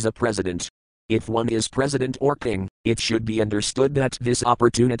there is a president. If one is president or king, it should be understood that this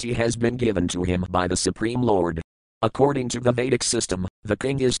opportunity has been given to him by the Supreme Lord. According to the Vedic system, the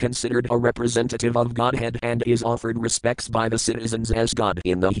king is considered a representative of Godhead and is offered respects by the citizens as God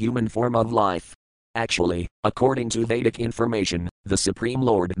in the human form of life. Actually, according to Vedic information, the Supreme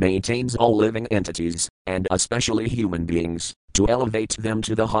Lord maintains all living entities, and especially human beings, to elevate them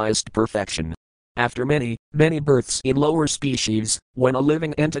to the highest perfection. After many, many births in lower species, when a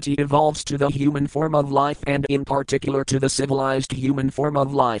living entity evolves to the human form of life and in particular to the civilized human form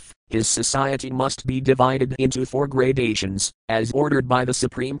of life, his society must be divided into 4 gradations, as ordered by the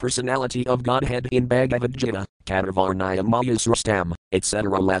Supreme Personality of Godhead in Bhagavad Gita, Katavarnaya Mayasrastam,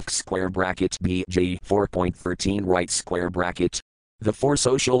 etc. left square bracket BG 4.13 right square bracket. The 4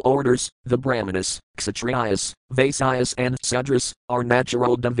 social orders, the Brahmanas, Kshatriyas, Vaisyas and Sudras, are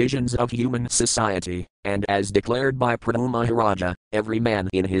natural divisions of human society, and as declared by Prithu Maharaja, every man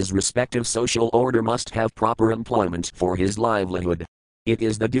in his respective social order must have proper employment for his livelihood. It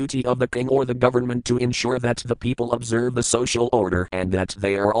is the duty of the king or the government to ensure that the people observe the social order and that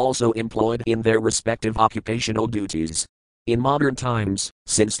they are also employed in their respective occupational duties. In modern times,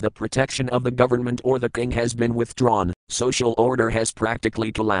 since the protection of the government or the king has been withdrawn, social order has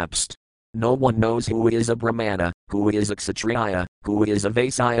practically collapsed. No one knows who is a Brahmana, who is a Kshatriya, who is a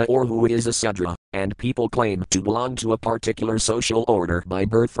Vaisya or who is a Sudra, and people claim to belong to a particular social order by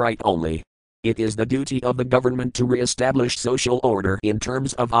birthright only. It is the duty of the government to re-establish social order in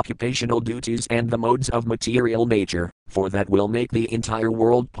terms of occupational duties and the modes of material nature, for that will make the entire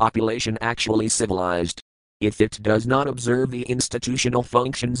world population actually civilized. If it does not observe the institutional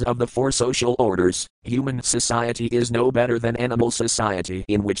functions of the 4 social orders, human society is no better than animal society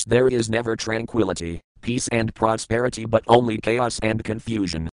in which there is never tranquility, peace and prosperity but only chaos and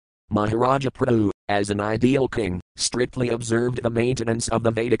confusion. Maharaja Prithu, as an ideal king, strictly observed the maintenance of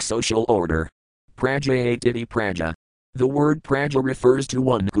the Vedic social order. Prajayatiti Praja. The word Praja refers to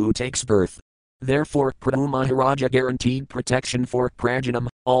one who takes birth. Therefore, Prithu Maharaja guaranteed protection for Prajanam,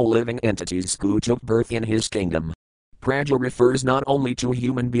 all living entities who took birth in his kingdom. Praja refers not only to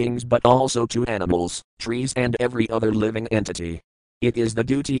human beings but also to animals, trees and every other living entity. It is the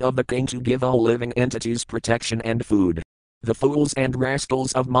duty of the king to give all living entities protection and food. The fools and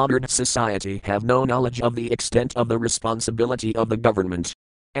rascals of modern society have no knowledge of the extent of the responsibility of the government.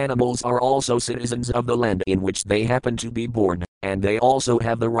 Animals are also citizens of the land in which they happen to be born, and they also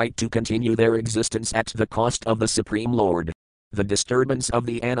have the right to continue their existence at the cost of the Supreme Lord. The disturbance of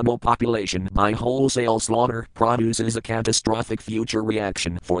the animal population by wholesale slaughter produces a catastrophic future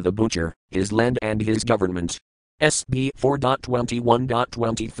reaction for the butcher, his land and his government. SB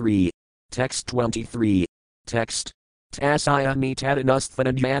 4.21.23. Text 23. Text. Tasaya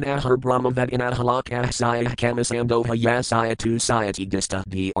mitadinusthanadyanahar brahmavadinahalakasaya kamasandohayasaya tu sayati dista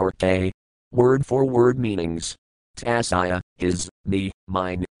drk. Word for word meanings. Tasaya, his, me,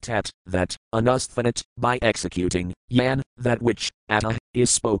 mine, tat, that, anusthanat, by executing, yan, that which, atta, is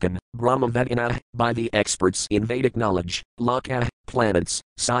spoken, brahmavadina, by the experts in Vedic knowledge, laka, planets,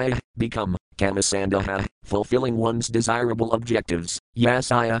 saya, become, kamasandaha, fulfilling one's desirable objectives,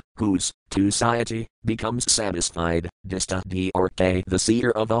 yasaya, whose, to society, becomes satisfied, dista drk, the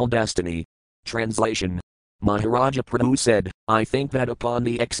seer of all destiny. Translation. Maharaja Prithu said, I think that upon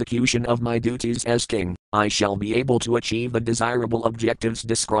the execution of my duties as king, I shall be able to achieve the desirable objectives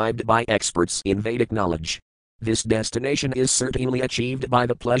described by experts in Vedic knowledge. This destination is certainly achieved by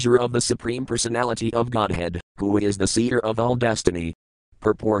the pleasure of the Supreme Personality of Godhead, who is the seer of all destiny.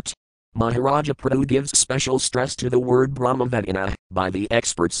 Purport. Maharaja Prithu gives special stress to the word Brahmavadina, by the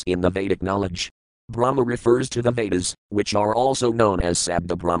experts in the Vedic knowledge. Brahma refers to the Vedas, which are also known as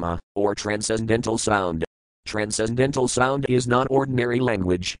Sabda Brahma, or transcendental sound. Transcendental sound is not ordinary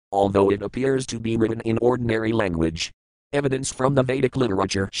language, although it appears to be written in ordinary language. Evidence from the Vedic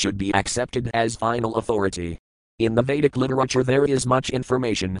literature should be accepted as final authority. In the Vedic literature there is much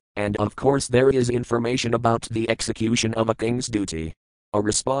information, and of course there is information about the execution of a king's duty. A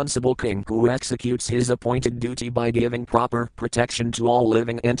responsible king who executes his appointed duty by giving proper protection to all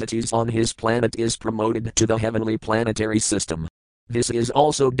living entities on his planet is promoted to the heavenly planetary system. This is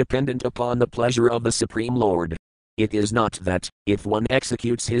also dependent upon the pleasure of the Supreme Lord. It is not that, if one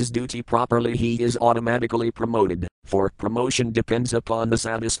executes his duty properly he is automatically promoted, for promotion depends upon the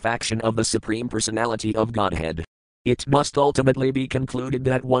satisfaction of the Supreme Personality of Godhead. It must ultimately be concluded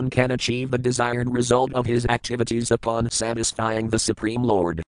that one can achieve the desired result of his activities upon satisfying the Supreme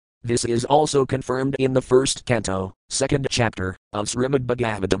Lord. This is also confirmed in the first canto, second chapter, of Srimad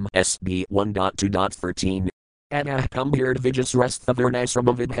Bhagavatam SB 1.2.13. Adah kumbhired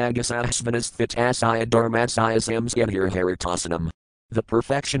vijasresthavarnasrama vidhagasahsvanasthvitasaya dharmatsaya samskadhir. The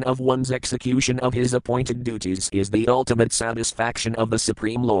perfection of one's execution of his appointed duties is the ultimate satisfaction of the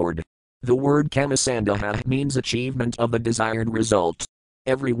Supreme Lord. The word kamasandaha means achievement of the desired result.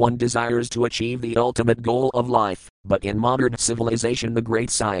 Everyone desires to achieve the ultimate goal of life, but in modern civilization the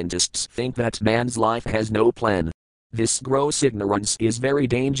great scientists think that man's life has no plan. This gross ignorance is very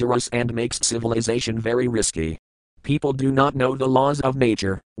dangerous and makes civilization very risky. People do not know the laws of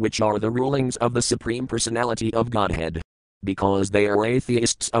nature, which are the rulings of the Supreme Personality of Godhead. Because they are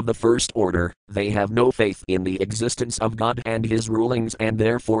atheists of the first order, they have no faith in the existence of God and His rulings and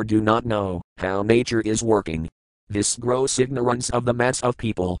therefore do not know how nature is working. This gross ignorance of the mass of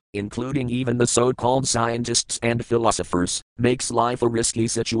people, including even the so-called scientists and philosophers, makes life a risky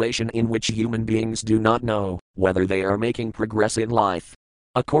situation in which human beings do not know whether they are making progress in life.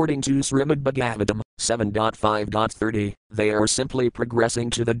 According to Srimad Bhagavatam 7.5.30, they are simply progressing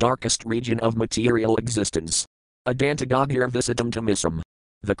to the darkest region of material existence. Adantagagir visitum tamisram.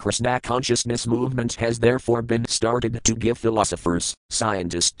 The Krishna consciousness movement has therefore been started to give philosophers,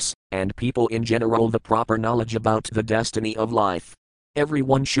 scientists, and people in general the proper knowledge about the destiny of life.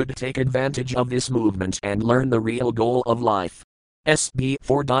 Everyone should take advantage of this movement and learn the real goal of life. SB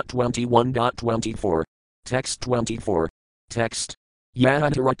 4.21.24. Text 24. Text.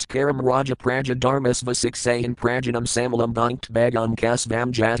 Yahadarat karam raja praja dharmas vasiksayan prajanam samalam bhankt bagam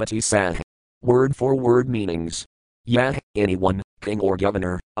kasvam jatati sah. Word for word meanings. Yah, anyone, king or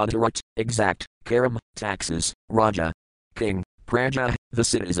governor, adarat, exact, karam, taxes, raja, king, praja, the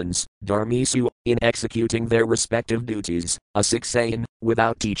citizens, dharmisu, in executing their respective duties, asiksayan,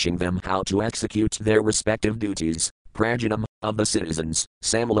 without teaching them how to execute their respective duties, prajanam, of the citizens,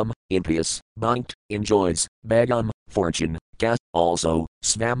 samalam, impious, bhankt, enjoys, bagam, fortune, kas, also,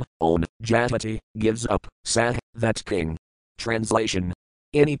 svam, own, jatati, gives up, sah, that king. Translation.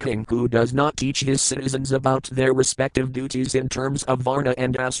 Any king who does not teach his citizens about their respective duties in terms of varna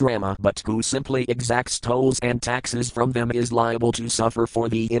and asrama but who simply exacts tolls and taxes from them is liable to suffer for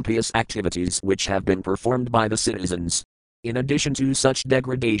the impious activities which have been performed by the citizens. In addition to such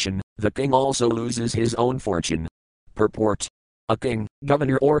degradation, the king also loses his own fortune. Purport. A king,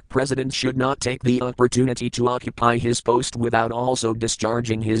 governor or president should not take the opportunity to occupy his post without also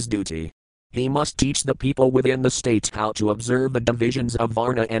discharging his duty. He must teach the people within the state how to observe the divisions of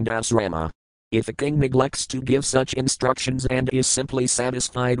varna and asrama. If a king neglects to give such instructions and is simply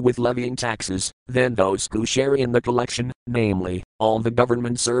satisfied with levying taxes, then those who share in the collection, namely, all the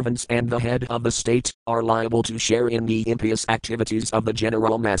government servants and the head of the state, are liable to share in the impious activities of the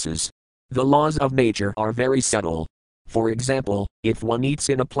general masses. The laws of nature are very subtle. For example, if one eats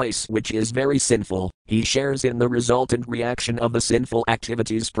in a place which is very sinful, he shares in the resultant reaction of the sinful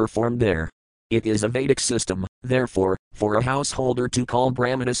activities performed there. It is a Vedic system, therefore, for a householder to call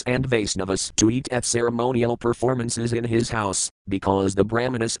Brahmanas and Vaisnavas to eat at ceremonial performances in his house, because the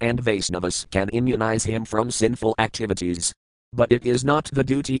Brahmanas and Vaisnavas can immunize him from sinful activities. But it is not the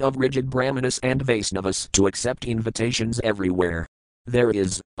duty of rigid Brahmanas and Vaisnavas to accept invitations everywhere. There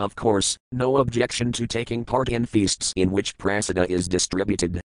is, of course, no objection to taking part in feasts in which prasada is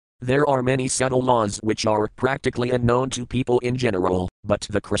distributed. There are many subtle laws which are practically unknown to people in general, but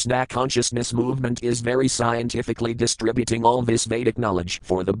the Krishna consciousness movement is very scientifically distributing all this Vedic knowledge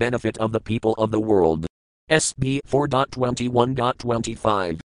for the benefit of the people of the world. SB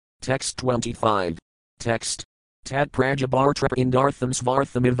 4.21.25. Text 25. Text. Tat prajabartra indartham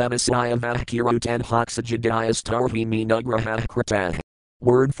svartham ivamisaya vahkirutan hoxajadayas tarhimi nugrahah kratah.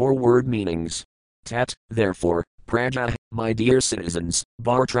 Word for word meanings. Tat, therefore, praja, my dear citizens,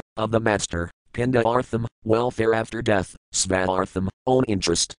 bartra, of the master, pinda artham, welfare after death, svartham, own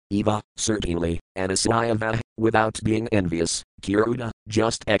interest, eva, certainly, anasayava, without being envious, kiruda,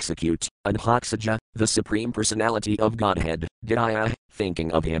 just execute, adhoksaja, the Supreme Personality of Godhead, didaya,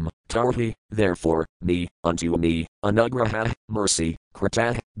 thinking of him, tarhi, therefore, me, unto me, anugraha, mercy,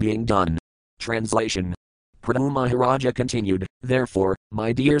 kratah, being done. Translation. Pradhu Maharaja continued, therefore,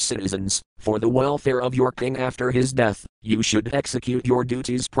 my dear citizens, for the welfare of your king after his death, you should execute your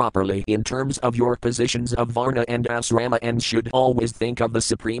duties properly in terms of your positions of varna and asrama and should always think of the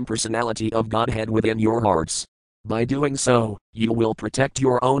Supreme Personality of Godhead within your hearts. By doing so, you will protect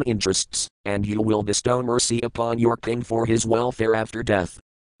your own interests, and you will bestow mercy upon your king for his welfare after death.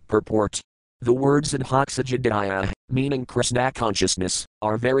 Purport. The words Adhoksajadaya, meaning Krishna consciousness,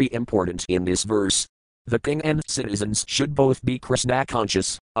 are very important in this verse. The king and citizens should both be Krishna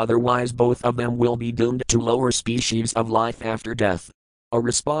conscious, otherwise both of them will be doomed to lower species of life after death. A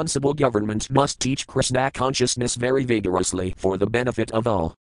responsible government must teach Krishna consciousness very vigorously for the benefit of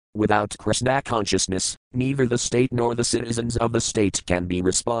all. Without Krishna consciousness, neither the state nor the citizens of the state can be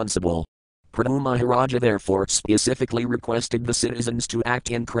responsible. Pradhu Maharaja therefore specifically requested the citizens to act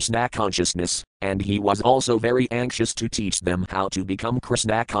in Krishna consciousness, and he was also very anxious to teach them how to become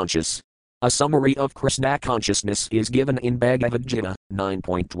Krishna conscious. A summary of Krishna consciousness is given in Bhagavad Gita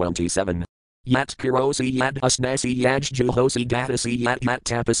 9.27. Yat kirosi yad asnasi yaj juhosi datasi yat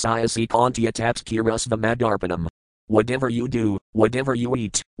tapasayasi kantya tat kirasvamadarpanam. Whatever you do, whatever you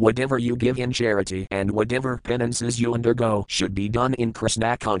eat, whatever you give in charity, and whatever penances you undergo should be done in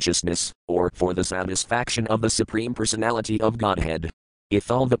Krishna consciousness, or for the satisfaction of the Supreme Personality of Godhead. If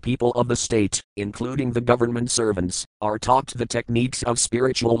all the people of the state, including the government servants, are taught the techniques of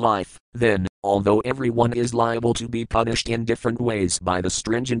spiritual life, then, although everyone is liable to be punished in different ways by the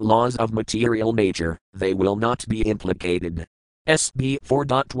stringent laws of material nature, they will not be implicated. SB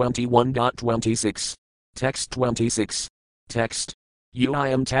 4.21.26. Text 26. Text.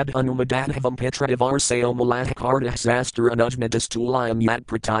 Uayam tad anumadadhavam petradivarseo malahakardah sastra anujnadastulayam yat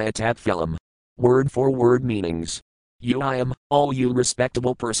prataya tat philam. Word for word meanings. Uayam, all you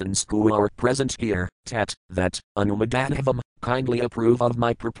respectable persons who are present here, tat, that, anumadadhavam, kindly approve of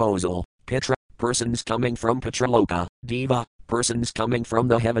my proposal, Petra, persons coming from Petraloka, Deva, persons coming from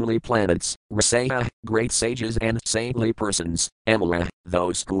the heavenly planets, Rasaya, great sages and saintly persons, Amala,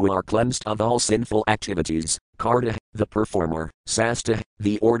 those who are cleansed of all sinful activities, Karda, the performer, Sasta,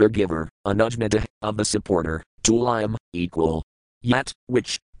 the order giver, Anujnada, of the supporter, Tulayam, equal. Yat,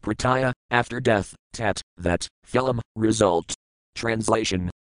 which, Prataya, after death, tat, that, philam, result.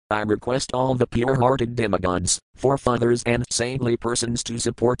 Translation. I request all the pure-hearted demigods, forefathers and saintly persons to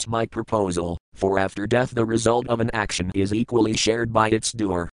support my proposal, for after death the result of an action is equally shared by its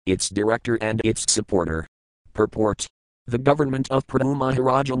doer, its director and its supporter. Purport. The government of Prithu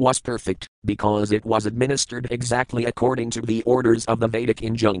Maharaja was perfect, because it was administered exactly according to the orders of the Vedic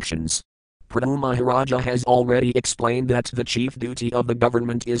injunctions. Prithu Maharaja has already explained that the chief duty of the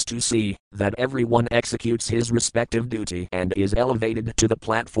government is to see that everyone executes his respective duty and is elevated to the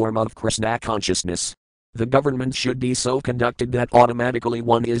platform of Krishna consciousness. The government should be so conducted that automatically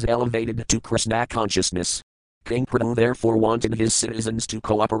one is elevated to Krishna consciousness. King Prithu therefore wanted his citizens to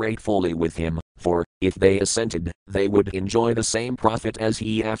cooperate fully with him, for, if they assented, they would enjoy the same profit as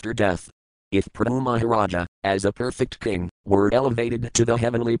he after death. If Prithu Maharaja, as a perfect king, were elevated to the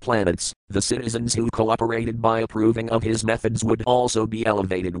heavenly planets, the citizens who cooperated by approving of his methods would also be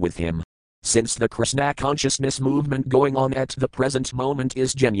elevated with him. Since the Krishna consciousness movement going on at the present moment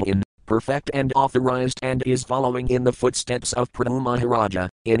is genuine, perfect and authorized and is following in the footsteps of Prithu Maharaja,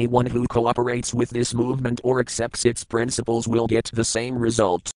 anyone who cooperates with this movement or accepts its principles will get the same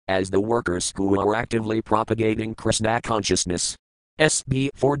result as the workers who are actively propagating Krishna consciousness. SB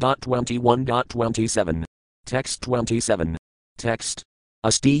 4.21.27. Text 27. Text.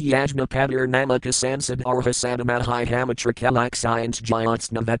 Asti yajna padir namaka sansad arhasadamahai hamatrakalaksyant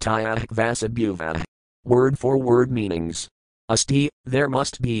jayatsnavataya vasabhuva. Word for word meanings. Asti, there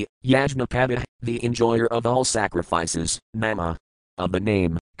must be, yajnapada, the enjoyer of all sacrifices, nama, of the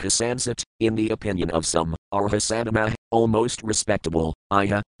name, kasansat, in the opinion of some, arhasadama, almost respectable,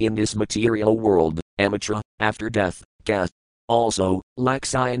 iha, in this material world, amatra, after death, ka. Also,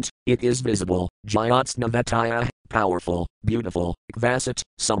 laksayant, it is visible, jayatsnavataya, powerful, beautiful, vasat,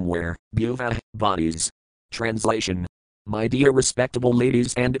 somewhere, bhuva, bodies. Translation. My dear respectable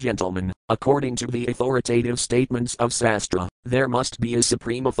ladies and gentlemen, according to the authoritative statements of Sastra, there must be a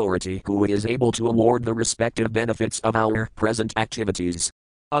supreme authority who is able to award the respective benefits of our present activities.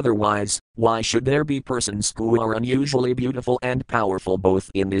 Otherwise, why should there be persons who are unusually beautiful and powerful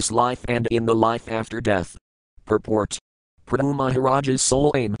both in this life and in the life after death? Purport. Prithu Maharaja's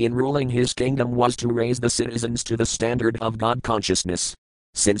sole aim in ruling his kingdom was to raise the citizens to the standard of God consciousness.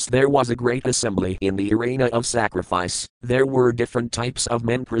 Since there was a great assembly in the arena of sacrifice, there were different types of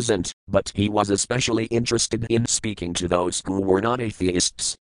men present, but he was especially interested in speaking to those who were not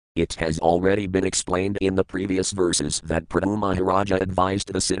atheists. It has already been explained in the previous verses that Prithu Maharaja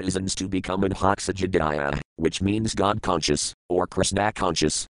advised the citizens to become Adhaksajadaya, which means God conscious, or Krishna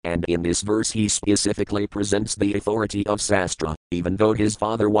conscious, and in this verse he specifically presents the authority of Sastra, even though his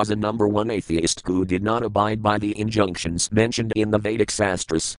father was a number one atheist who did not abide by the injunctions mentioned in the Vedic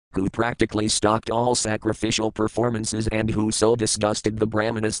Sastras, who practically stopped all sacrificial performances and who so disgusted the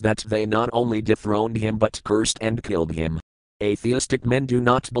Brahmanas that they not only dethroned him but cursed and killed him. Atheistic men do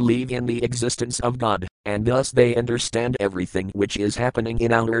not believe in the existence of God, and thus they understand everything which is happening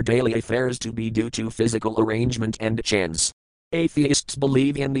in our daily affairs to be due to physical arrangement and chance. Atheists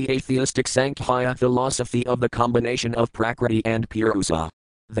believe in the atheistic Sankhya philosophy of the combination of Prakriti and Purusa.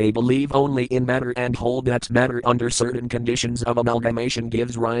 They believe only in matter and hold that matter under certain conditions of amalgamation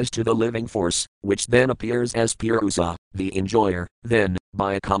gives rise to the living force, which then appears as Purusa, the enjoyer. Then,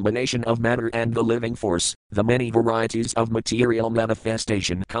 by a combination of matter and the living force, the many varieties of material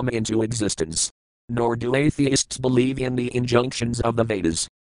manifestation come into existence. Nor do atheists believe in the injunctions of the Vedas.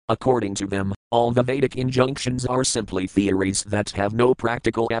 According to them, all the Vedic injunctions are simply theories that have no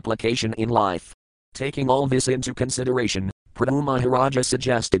practical application in life. Taking all this into consideration, Prithu Maharaja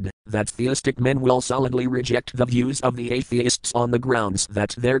suggested that theistic men will solidly reject the views of the atheists on the grounds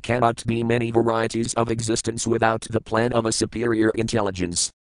that there cannot be many varieties of existence without the plan of a superior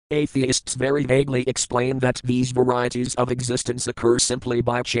intelligence. Atheists very vaguely explain that these varieties of existence occur simply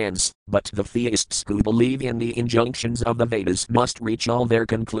by chance, but the theists who believe in the injunctions of the Vedas must reach all their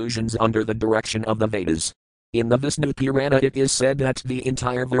conclusions under the direction of the Vedas. In the Vishnu Purana it is said that the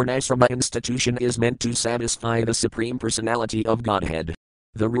entire Varnasrama institution is meant to satisfy the Supreme Personality of Godhead.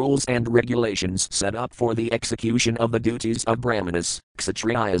 The rules and regulations set up for the execution of the duties of Brahmanas,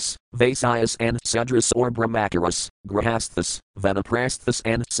 Kshatriyas, Vaisyas and Sudras or Brahmacharis, Grihasthas, Vanaprasthas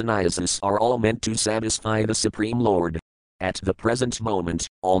and Sannyasas are all meant to satisfy the Supreme Lord. At the present moment,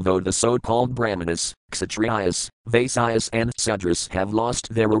 although the so-called Brahmanas, Kshatriyas, Vaisyas and Sudras have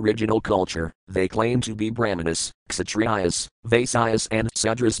lost their original culture, they claim to be Brahmanas, Kshatriyas, Vaisyas and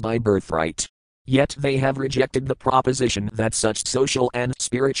Sudras by birthright. Yet they have rejected the proposition that such social and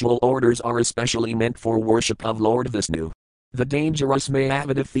spiritual orders are especially meant for worship of Lord Vishnu. The dangerous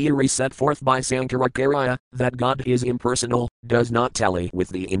Mayavada theory set forth by Sankaracharya, that God is impersonal, does not tally with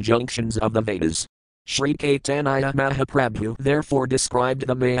the injunctions of the Vedas. Sri Caitanya Mahaprabhu therefore described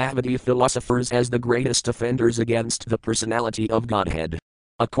the Mayavadi philosophers as the greatest offenders against the personality of Godhead.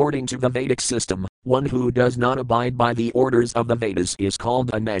 According to the Vedic system, one who does not abide by the orders of the Vedas is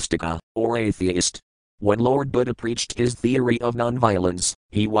called a Nastika, or atheist. When Lord Buddha preached his theory of nonviolence,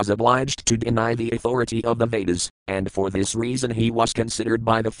 he was obliged to deny the authority of the Vedas, and for this reason he was considered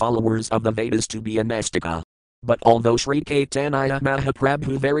by the followers of the Vedas to be a Nastika. But although Sri Caitanya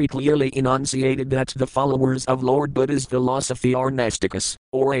Mahaprabhu very clearly enunciated that the followers of Lord Buddha's philosophy are Nastikas,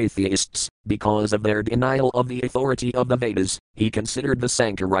 or atheists, because of their denial of the authority of the Vedas, he considered the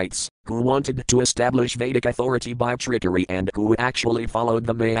Sankarites, who wanted to establish Vedic authority by trickery and who actually followed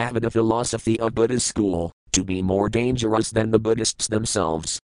the Mayavada philosophy of Buddha's school, to be more dangerous than the Buddhists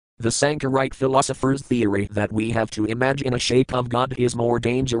themselves. The Sankarite philosopher's theory that we have to imagine a shape of God is more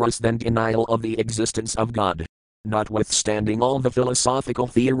dangerous than denial of the existence of God. Notwithstanding all the philosophical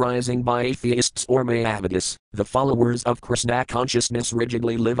theorizing by atheists or Mayavadis, the followers of Krishna consciousness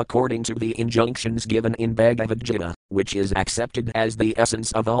rigidly live according to the injunctions given in Bhagavad Gita, which is accepted as the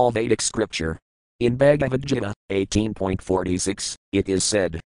essence of all Vedic scripture. In Bhagavad Gita 18.46, it is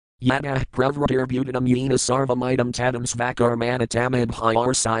said, Yada pravratirbutanam yena sarvamidam tadam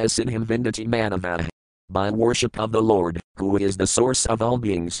svakarmanatamabhyarsyasinhim vindati manavah. By worship of the Lord, who is the source of all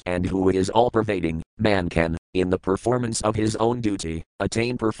beings and who is all-pervading, man can, in the performance of his own duty,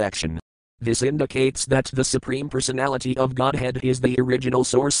 attain perfection. This indicates that the Supreme Personality of Godhead is the original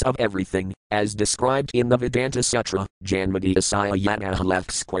source of everything, as described in the Vedanta Sutra, Janmadhyasaya Yadaha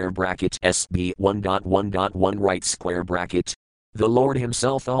left square bracket SB 1.1.1 right square bracket. The Lord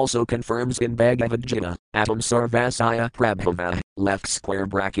himself also confirms in Bhagavad Gita, Atam Sarvasaya Prabhava, left square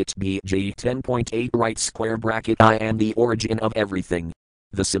bracket BG 10.8 right square bracket I am the origin of everything.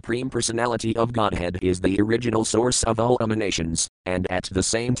 The Supreme Personality of Godhead is the original source of all emanations, and at the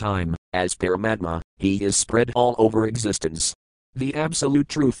same time, as Paramatma, he is spread all over existence. The absolute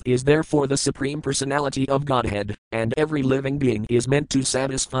truth is therefore the Supreme Personality of Godhead, and every living being is meant to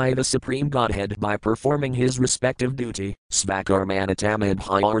satisfy the Supreme Godhead by performing his respective duty.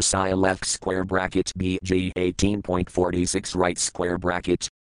 Svakarmanatamabhyarsaya left square bracket BG 18.46 right square bracket.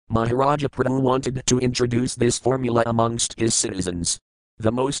 Maharaja Prithu wanted to introduce this formula amongst his citizens.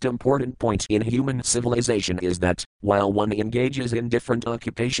 The most important point in human civilization is that, while one engages in different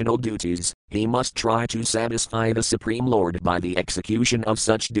occupational duties, he must try to satisfy the Supreme Lord by the execution of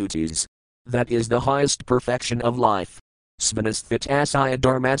such duties. That is the highest perfection of life. Svanasthitasaya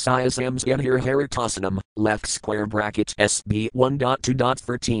dharmasaya samsyanhir haritasanam, left square bracket SB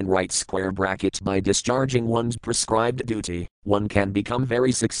 1.2.13 right square bracket. By discharging one's prescribed duty, one can become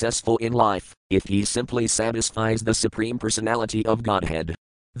very successful in life, if he simply satisfies the Supreme Personality of Godhead.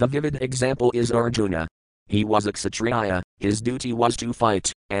 The vivid example is Arjuna. He was a Kshatriya, his duty was to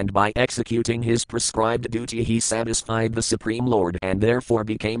fight, and by executing his prescribed duty he satisfied the Supreme Lord and therefore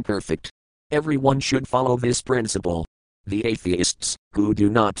became perfect. Everyone should follow this principle. The atheists, who do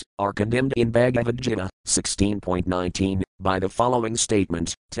not, are condemned in Bhagavad Gita 16.19 by the following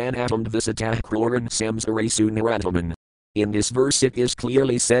statement, Tanatam dvisatah kruran samsaresu narataman. In this verse it is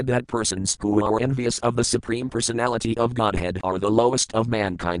clearly said that persons who are envious of the Supreme Personality of Godhead are the lowest of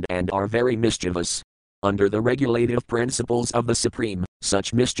mankind and are very mischievous. Under the regulative principles of the Supreme,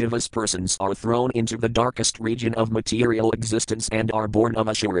 such mischievous persons are thrown into the darkest region of material existence and are born of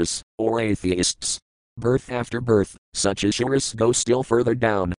asuras, or atheists. Birth after birth, such asuras go still further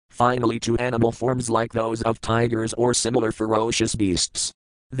down, finally to animal forms like those of tigers or similar ferocious beasts.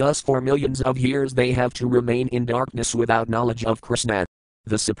 Thus for millions of years they have to remain in darkness without knowledge of Krishna.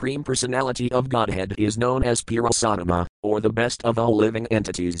 The Supreme Personality of Godhead is known as Purushottama, or the best of all living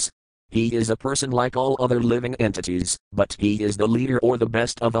entities. He is a person like all other living entities, but he is the leader or the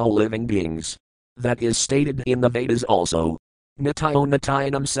best of all living beings. That is stated in the Vedas also. Nityo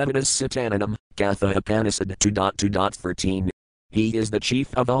Nityanam Sevanas Sitananam, Katha Upanishad 2.2.13. He is the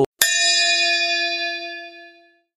chief of all